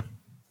game, Flo.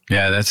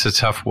 Yeah, that's a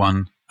tough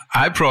one.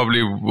 I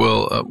probably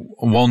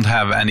won't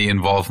have any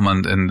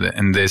involvement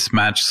in this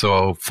match.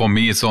 So for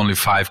me, it's only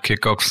 5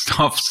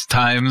 kickoff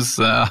times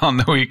on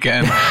the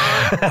weekend.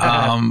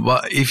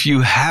 But if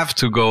you have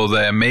to go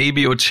there,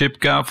 maybe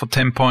Oczipka for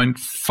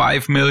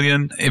 10.5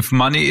 million. If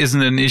money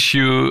isn't an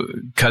issue,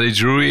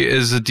 Caligiuri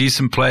is a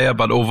decent player,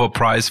 but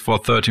overpriced for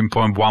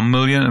 13.1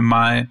 million in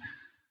my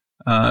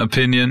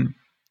opinion.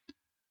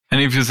 And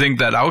if you think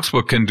that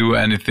Augsburg can do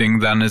anything,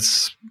 then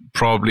it's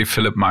probably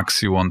Philipp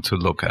Max you want to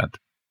look at.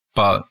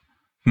 But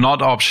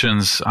not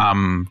options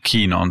I'm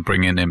keen on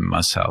bringing in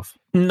myself.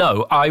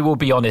 No, I will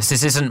be honest,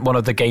 this isn't one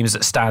of the games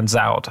that stands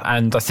out.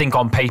 And I think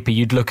on paper,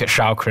 you'd look at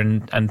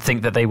Schalke and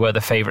think that they were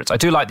the favourites. I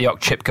do like the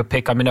Oczipka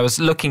pick. I mean, I was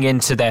looking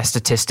into their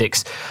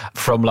statistics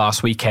from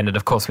last weekend. And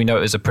of course, we know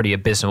it was a pretty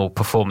abysmal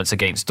performance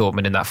against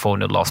Dortmund in that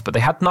 4-0 loss. But they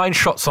had 9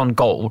 shots on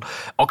goal.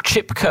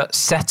 Oczipka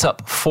set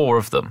up 4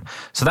 of them.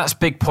 So that's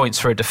big points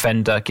for a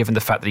defender, given the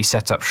fact that he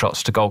set up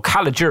shots to goal.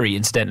 Caligiuri,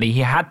 incidentally,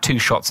 he had 2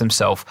 shots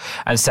himself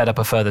and set up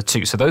a further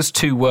 2. So those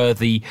 2 were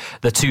the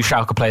 2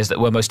 Schalke players that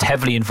were most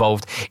heavily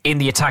involved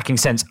in the attacking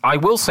sense. I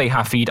will say,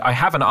 Hafid, I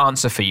have an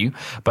answer for you,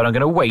 but I'm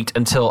going to wait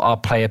until our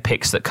player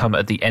picks that come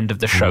at the end of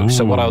the show. Ooh.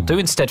 So what I'll do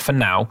instead for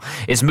now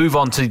is move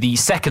on to the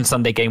second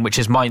Sunday game, which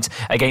is Mainz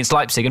against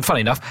Leipzig. And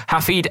funny enough,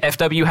 Hafid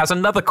FW has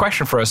another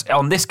question for us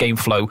on this game,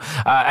 Flo.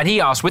 And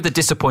he asked, with the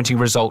disappointing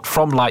result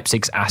from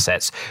Leipzig's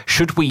assets,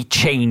 should we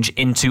change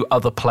into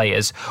other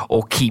players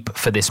or keep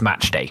for this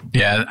match day?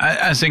 Yeah,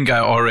 I think I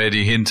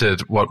already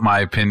hinted what my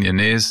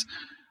opinion is.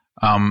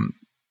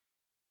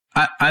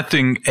 I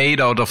think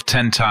 8 out of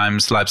 10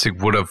 times Leipzig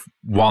would have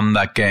won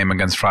that game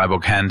against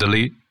Freiburg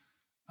handily.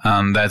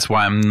 And that's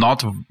why I'm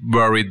not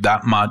worried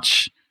that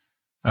much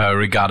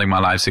regarding my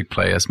Leipzig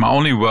players. My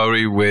only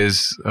worry with,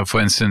 for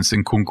instance,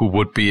 Nkunku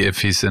would be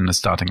if he's in the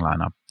starting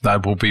lineup.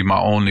 That would be my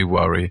only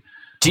worry.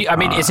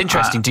 It's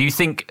interesting. Do you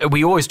think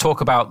we always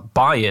talk about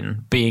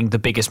Bayern being the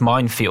biggest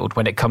minefield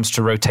when it comes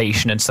to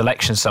rotation and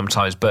selection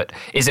sometimes, but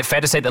is it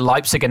fair to say that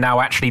Leipzig are now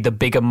actually the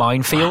bigger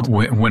minefield?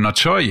 We're not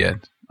sure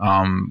yet.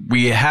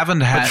 We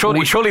haven't had.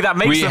 But surely that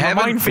makes them a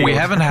minefield. We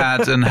haven't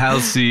had a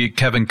healthy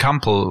Kevin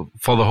Campbell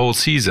for the whole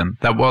season.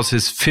 That was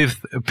his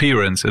 5th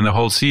appearance in the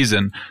whole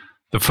season.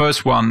 The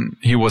first one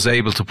he was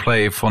able to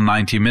play for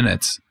 90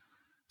 minutes.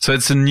 So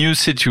it's a new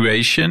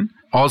situation.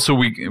 Also,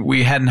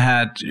 we hadn't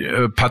had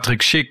Patrick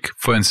Schick,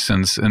 for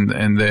instance, in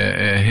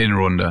the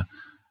Hinrunde,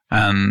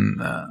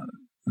 and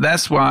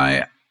that's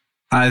why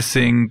I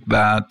think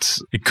that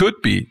it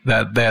could be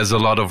that there's a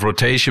lot of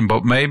rotation,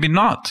 but maybe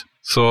not.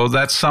 So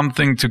that's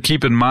something to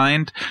keep in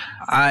mind.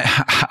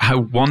 I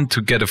want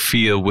to get a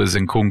feel with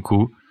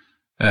Nkunku.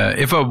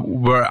 If I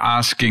were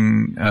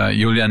asking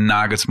Julian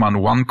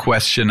Nagelsmann one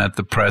question at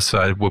the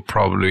presser, it would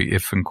probably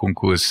if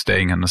Nkunku is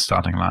staying in the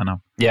starting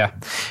lineup. Yeah.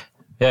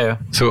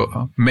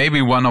 So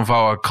maybe one of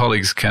our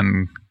colleagues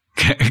can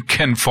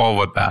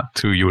forward that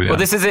to Julian. Well,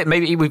 this is it.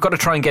 Maybe we've got to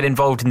try and get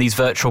involved in these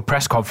virtual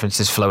press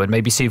conferences, Flo, and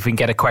maybe see if we can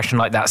get a question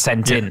like that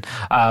sent in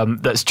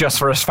that's just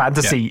for us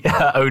fantasy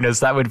owners.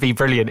 That would be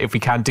brilliant if we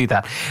can do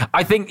that.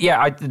 I think,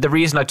 the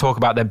reason I talk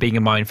about them being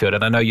a minefield,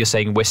 and I know you're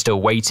saying we're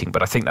still waiting,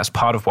 but I think that's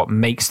part of what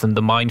makes them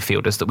the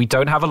minefield, is that we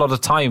don't have a lot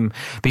of time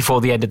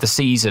before the end of the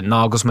season.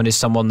 Nagelsmann is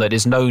someone that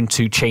is known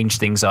to change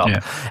things up.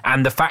 Yeah.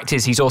 And the fact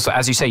is, he's also,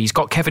 as you say, he's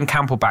got Kevin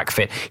Campbell back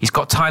fit. He's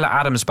got Tyler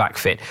Adams back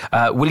fit.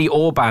 Willy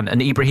Orban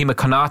and Ibrahim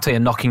Konate are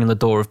knocking on the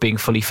door of being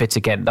fully fit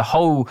again. The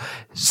whole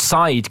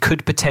side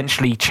could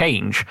potentially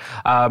change,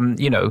 and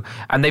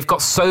they've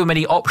got so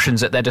many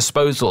options at their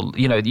disposal.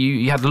 You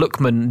had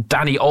Lookman,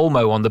 Danny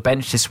Olmo on the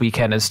bench this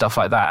weekend and stuff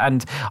like that.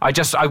 And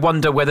I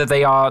wonder whether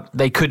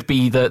they could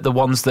be the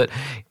ones that,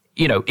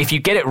 if you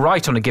get it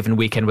right on a given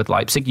weekend with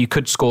Leipzig, you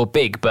could score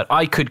big. But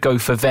I could go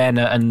for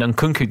Werner and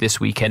Nkunku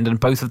this weekend, and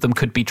both of them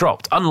could be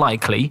dropped.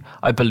 Unlikely,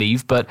 I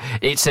believe, but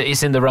it's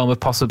in the realm of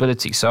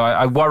possibility. So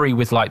I worry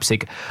with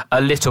Leipzig a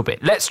little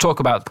bit. Let's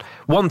talk about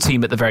one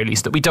team at the very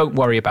least that we don't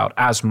worry about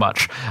as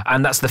much,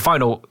 and that's the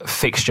final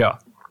fixture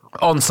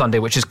on Sunday,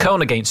 which is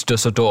Köln against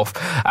Dusseldorf.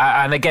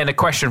 And again, a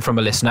question from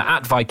a listener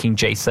at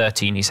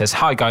VikingJ13. He says,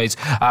 "Hi guys,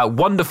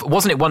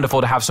 wasn't it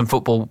wonderful to have some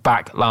football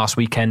back last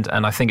weekend?"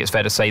 And I think it's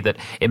fair to say that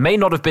it may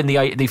not have been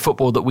the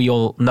football that we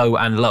all know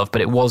and love,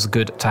 but it was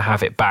good to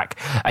have it back.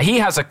 He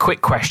has a quick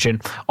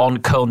question on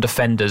Köln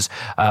defenders,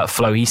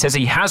 Flo. He says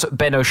he has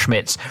Benno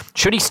Schmitz.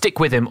 Should he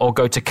stick with him or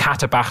go to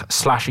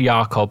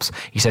Katterbach/Jakobs?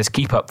 He says,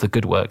 "Keep up the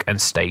good work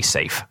and stay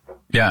safe."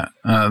 Yeah,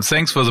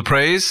 thanks for the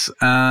praise.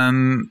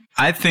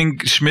 I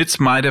think Schmitz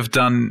might have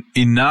done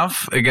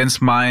enough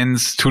against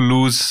Mainz to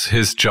lose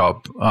his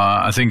job.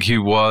 I think he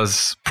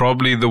was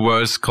probably the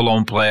worst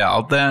Cologne player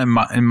out there,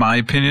 in my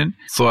opinion.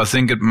 So I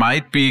think it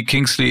might be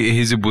Kingsley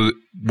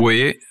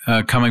Ehizibue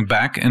coming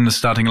back in the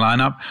starting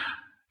lineup.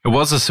 It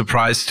was a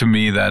surprise to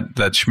me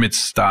that Schmitz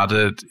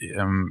started.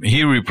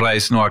 He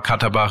replaced Noah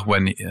Katterbach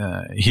when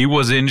he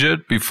was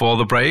injured before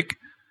the break.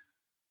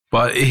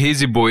 But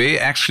Ehizibue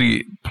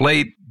actually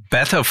played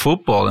better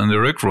football in the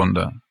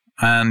Rückrunde.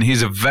 And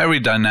he's a very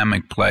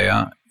dynamic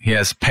player. He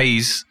has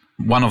pace,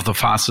 one of the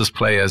fastest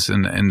players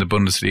in the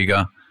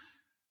Bundesliga.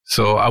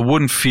 So I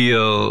wouldn't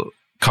feel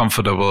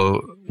comfortable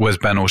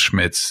with Benno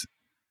Schmitz.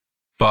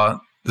 But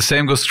the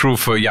same goes true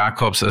for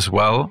Jakobs as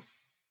well,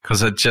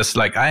 because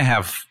I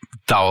have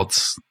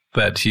doubts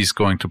that he's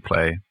going to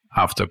play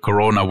after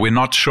Corona. We're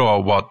not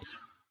sure what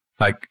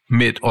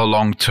mid or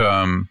long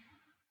term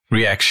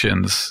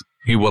reactions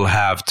he will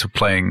have to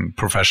playing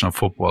professional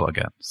football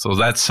again. So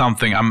that's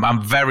something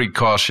I'm very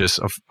cautious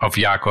of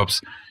Jakobs.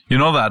 You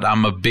know that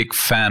I'm a big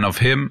fan of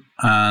him,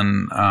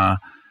 and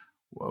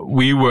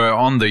we were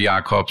on the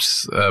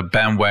Jakobs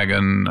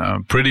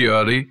bandwagon pretty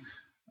early,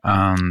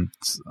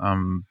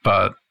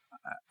 but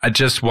I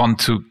just want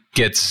to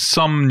get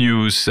some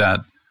news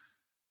that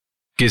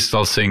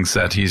Gisdol thinks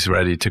that he's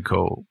ready to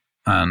go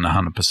and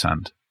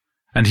 100%.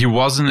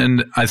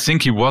 And I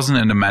think he wasn't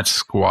in the match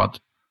squad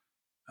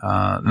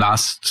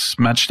last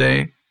match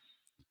day.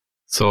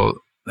 So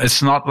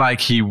it's not like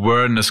he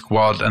were in the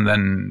squad and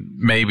then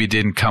maybe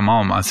didn't come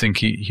on. I think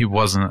he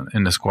wasn't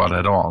in the squad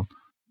at all.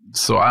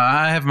 So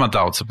I have my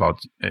doubts about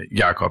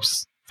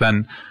Jakobs.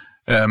 Then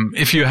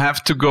if you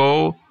have to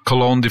go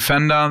Cologne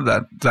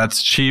defender,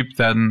 that's cheap,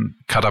 then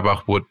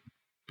Katterbach would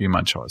be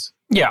my choice.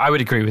 Yeah, I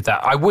would agree with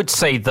that. I would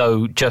say,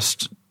 though,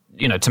 just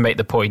to make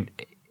the point,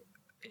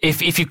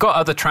 if you've got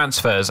other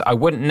transfers, I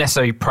wouldn't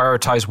necessarily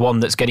prioritize one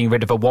that's getting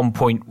rid of a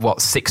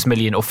 1.6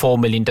 million or 4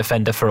 million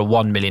defender for a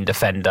 1 million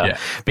defender. Yeah.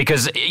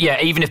 Because,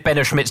 even if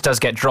Benno Schmitz does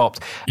get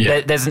dropped,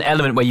 there's an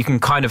element where you can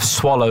kind of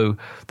swallow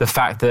the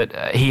fact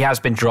that he has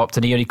been dropped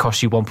and he only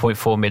costs you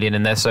 1.4 million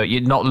in there, so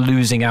you're not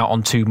losing out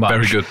on too much.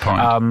 Very good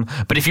point.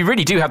 But if you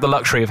really do have the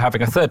luxury of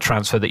having a third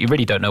transfer that you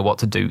really don't know what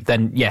to do,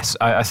 then yes,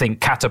 I think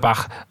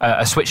Katterbach,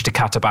 a switch to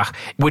Katterbach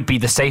would be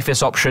the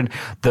safest option.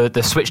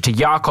 The switch to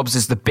Jakobs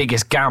is the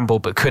biggest gamble,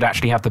 but could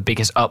actually have the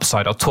biggest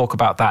upside. I'll talk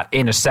about that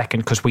in a second,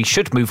 because we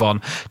should move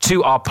on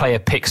to our player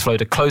picks, Flo,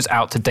 to close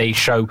out today's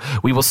show.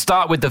 We will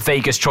start with the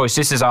Vegas choice.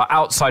 This is our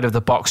outside of the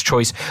box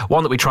choice,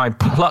 one that we try and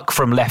pluck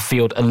from left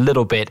field a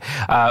little bit.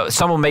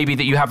 Someone maybe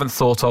that you haven't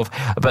thought of,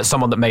 but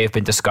someone that may have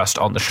been discussed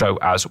on the show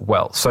as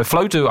well. So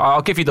Flo,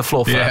 I'll give you the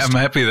floor first. Yeah, I'm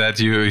happy that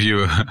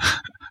you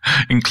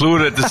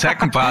included the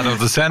second part of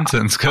the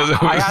sentence, because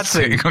I had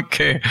saying,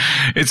 okay,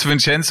 it's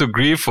Vincenzo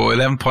Grifo,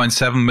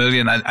 11.7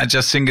 million. I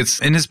just think it's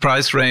in his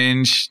price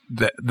range.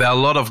 There are a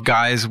lot of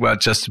guys who are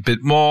just a bit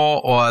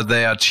more, or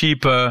they are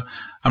cheaper.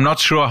 I'm not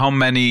sure how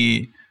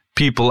many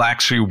people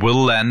actually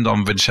will land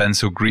on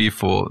Vincenzo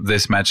Grifo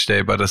this match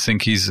day, but I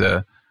think he's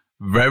a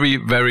very,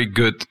 very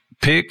good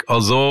pick.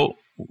 Although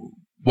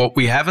what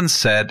we haven't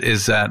said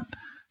is that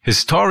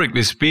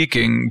historically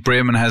speaking,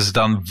 Bremen has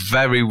done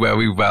very,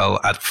 very well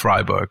at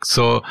Freiburg.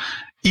 So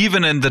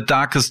even in the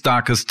darkest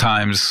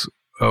times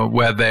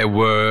where they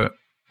were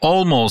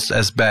almost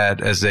as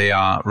bad as they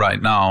are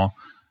right now,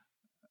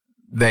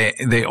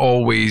 they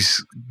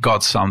always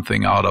got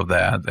something out of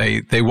there.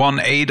 They won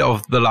 8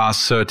 of the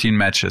last 13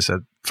 matches at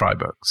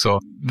Freiburg. So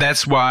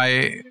that's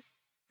why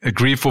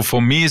Grifo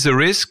for me is a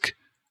risk,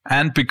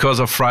 and because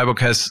of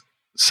Freiburg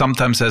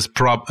sometimes has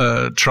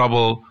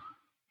trouble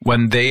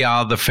when they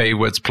are the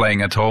favorites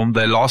playing at home.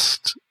 They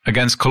lost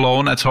against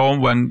Cologne at home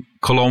when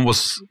Cologne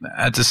was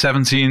at the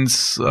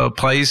 17th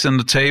place in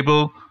the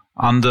table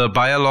under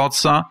Bayer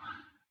Lorzer.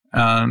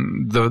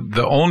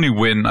 The only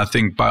win, I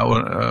think, Bayer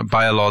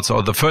Lorzer,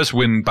 or the first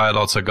win Bayer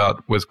Lorzer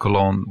got with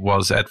Cologne,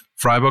 was at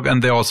Freiburg,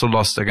 and they also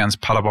lost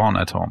against Paderborn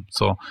at home.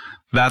 So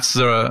that's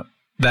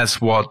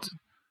what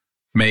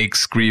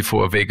makes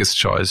Grifo a Vegas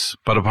choice.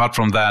 But apart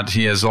from that,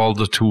 he has all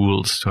the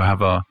tools to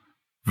have a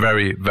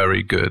very,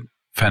 very good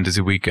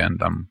fantasy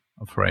weekend, I'm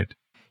afraid.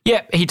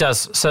 Yeah, he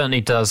does.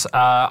 Certainly does.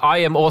 I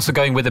am also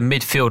going with a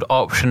midfield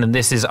option, and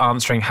this is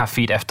answering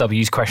Hafid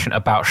FW's question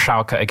about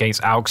Schalke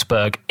against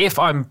Augsburg. If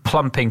I'm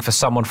plumping for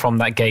someone from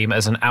that game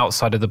as an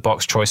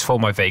outside-of-the-box choice for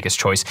my Vegas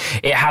choice,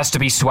 it has to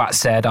be Suat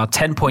Serdar,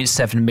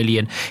 10.7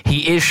 million.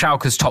 He is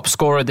Schalke's top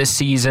scorer this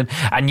season,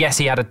 and yes,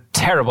 he had a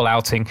terrible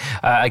outing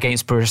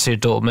against Borussia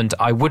Dortmund.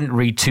 I wouldn't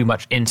read too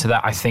much into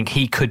that. I think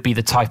he could be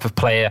the type of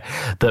player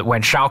that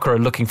when Schalke are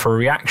looking for a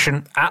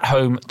reaction at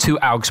home to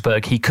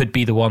Augsburg, he could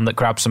be the one that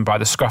grabs them by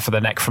the scruff of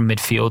the neck from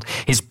midfield.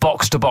 His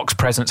box-to-box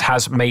presence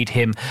has made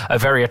him a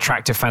very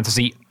attractive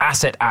fantasy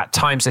asset at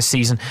times this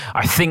season.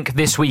 I think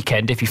this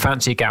weekend, if you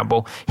fancy a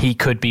gamble, he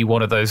could be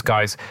one of those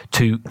guys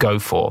to go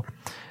for.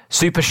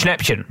 Super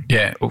Schnäppchen.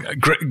 Yeah,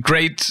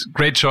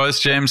 great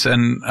choice, James.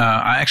 And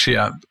I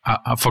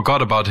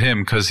forgot about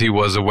him because he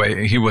was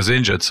away. He was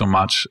injured so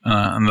much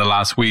in the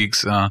last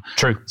weeks.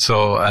 True.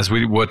 So as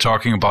we were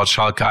talking about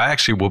Schalke, I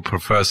actually would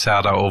prefer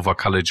Serdar over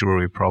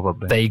Caligiuri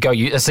probably. There you go.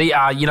 You see,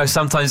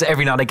 sometimes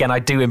every now and again I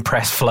do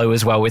impress Flo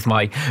as well with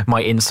my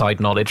inside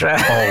knowledge.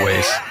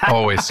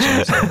 always,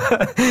 James.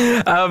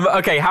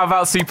 Okay, how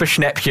about Super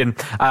Schnäppchen?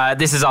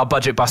 This is our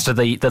budget buster,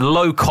 the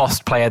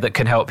low-cost player that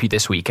can help you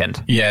this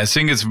weekend. Yeah, I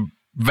think it's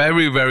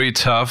very, very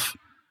tough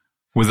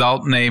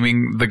without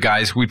naming the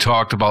guys we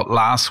talked about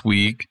last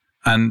week.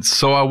 And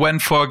so I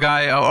went for a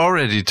guy I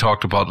already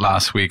talked about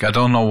last week. I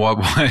don't know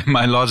why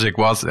my logic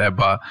was there,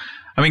 but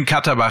I mean,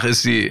 Katterbach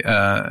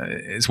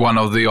is one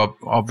of the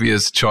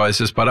obvious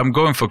choices, but I'm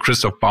going for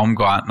Christoph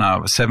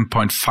Baumgartner,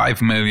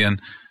 7.5 million.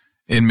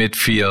 in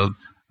midfield.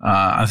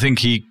 I think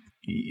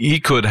he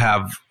could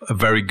have a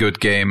very good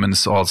game and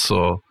is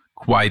also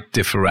quite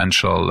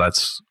differential.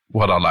 That's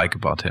what I like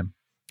about him.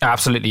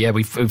 Absolutely, yeah.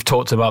 We've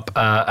talked him up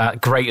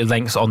at great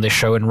lengths on this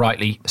show, and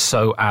rightly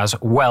so as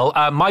well.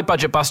 My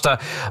budget buster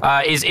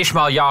is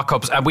Ismail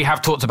Jakobs, and we have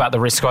talked about the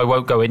risk, so I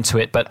won't go into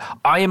it, but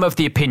I am of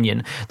the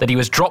opinion that he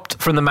was dropped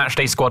from the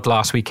matchday squad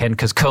last weekend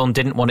because Köln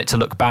didn't want it to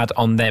look bad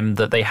on them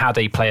that they had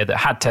a player that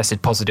had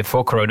tested positive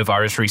for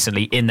coronavirus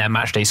recently in their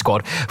matchday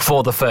squad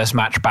for the first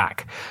match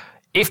back.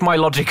 If my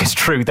logic is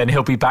true, then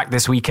he'll be back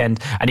this weekend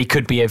and he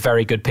could be a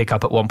very good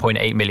pickup at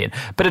 1.8 million.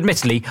 But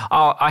admittedly,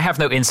 I have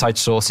no inside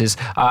sources.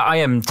 I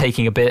am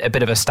taking a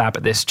bit of a stab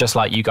at this, just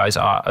like you guys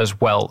are as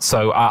well.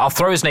 So I'll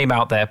throw his name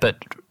out there,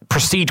 but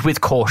proceed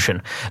with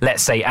caution,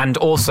 let's say, and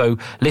also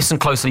listen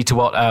closely to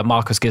what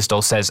Marcus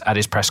Gisdol says at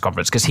his press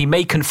conference, because he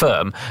may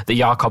confirm that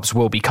Jakobs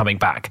will be coming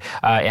back.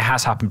 It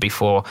has happened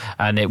before,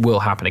 and it will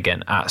happen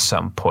again at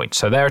some point.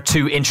 So there are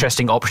two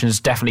interesting options,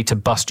 definitely to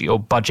bust your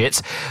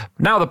budget.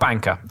 Now the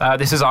banker.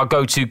 This is our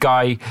go-to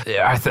guy.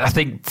 I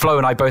think Flo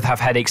and I both have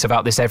headaches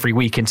about this every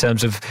week in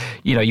terms of,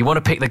 you want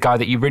to pick the guy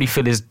that you really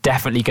feel is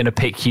definitely going to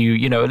pick you,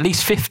 at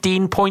least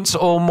 15 points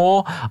or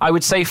more, I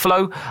would say,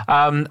 Flo.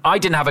 I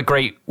didn't have a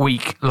great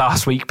week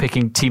last week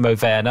picking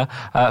Timo Werner.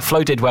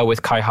 Flo did well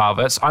with Kai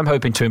Havertz. I'm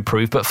hoping to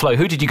improve, but Flo,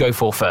 who did you go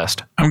for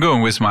first? I'm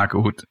going with Mark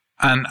Uth.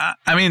 And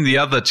I mean, the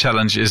other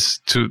challenge is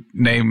to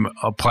name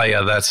a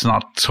player that's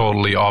not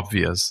totally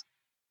obvious,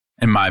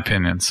 in my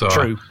opinion. So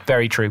true,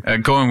 very true.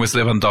 Going with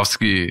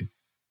Lewandowski,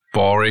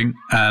 boring.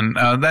 And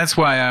that's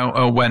why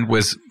I went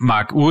with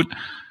Mark Uth.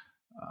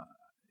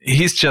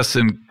 He's just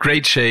in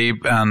great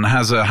shape and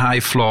has a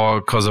high floor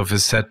because of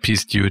his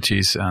set-piece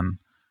duties. And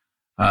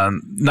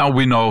now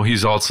we know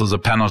he's also the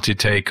penalty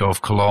taker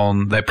of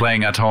Cologne. They're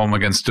playing at home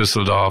against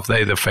Düsseldorf.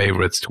 They're the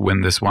favorites to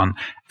win this one.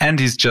 And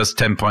he's just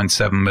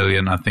 10.7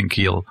 million. I think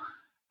he'll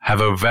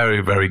have a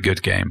very, very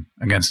good game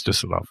against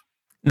Düsseldorf.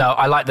 No,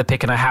 I like the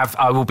pick, and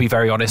I will be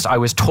very honest, I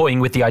was toying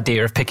with the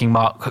idea of picking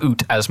Mark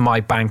Uth as my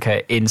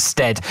banker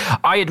instead.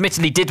 I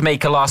admittedly did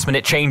make a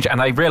last-minute change,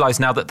 and I realise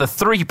now that the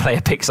 3-player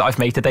picks that I've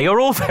made today are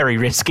all very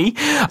risky,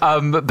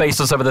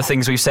 based on some of the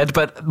things we've said,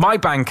 but my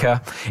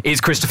banker is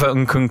Christopher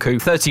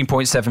Nkunku,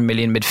 13.7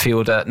 million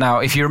midfielder. Now,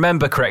 if you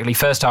remember correctly,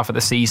 first half of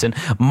the season,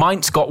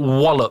 Mainz got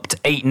walloped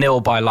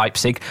 8-0 by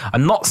Leipzig.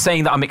 I'm not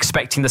saying that I'm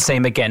expecting the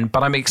same again,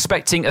 but I'm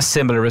expecting a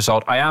similar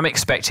result. I am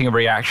expecting a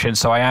reaction,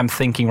 so I am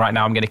thinking right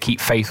now I'm going to keep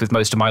faith with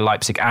most of my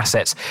Leipzig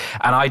assets.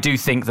 And I do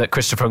think that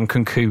Christopher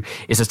Nkunku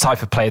is a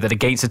type of player that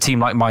against a team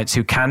like Mainz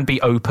who can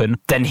be open,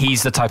 then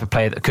he's the type of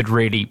player that could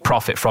really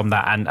profit from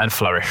that and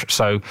flourish.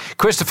 So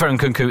Christopher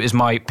Nkunku is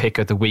my pick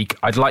of the week.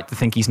 I'd like to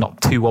think he's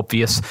not too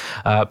obvious,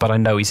 but I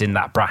know he's in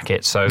that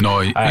bracket. So no,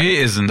 he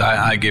isn't.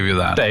 I give you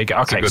that. There you go.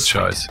 Okay, it's a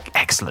good choice.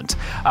 Excellent.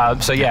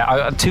 So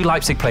yeah, 2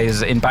 Leipzig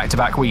players in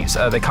back-to-back weeks.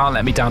 They can't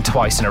let me down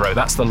twice in a row.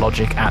 That's the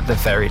logic at the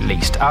very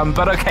least.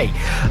 But okay,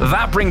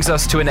 that brings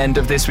us to an end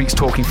of this week's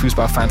Talking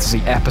Fußball Fantasy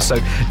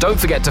episode. Don't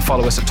forget to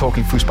follow us at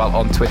Talking Fußball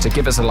on Twitter.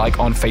 Give us a like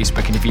on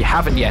Facebook, and if you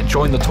haven't yet,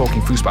 join the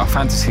Talking Fußball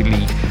Fantasy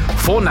League.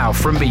 For now,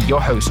 from me, your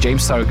host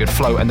James Thorogood,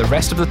 Flo, and the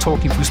rest of the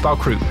Talking Fußball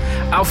crew,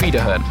 Auf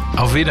Wiederhören.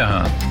 Auf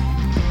Wiederhören.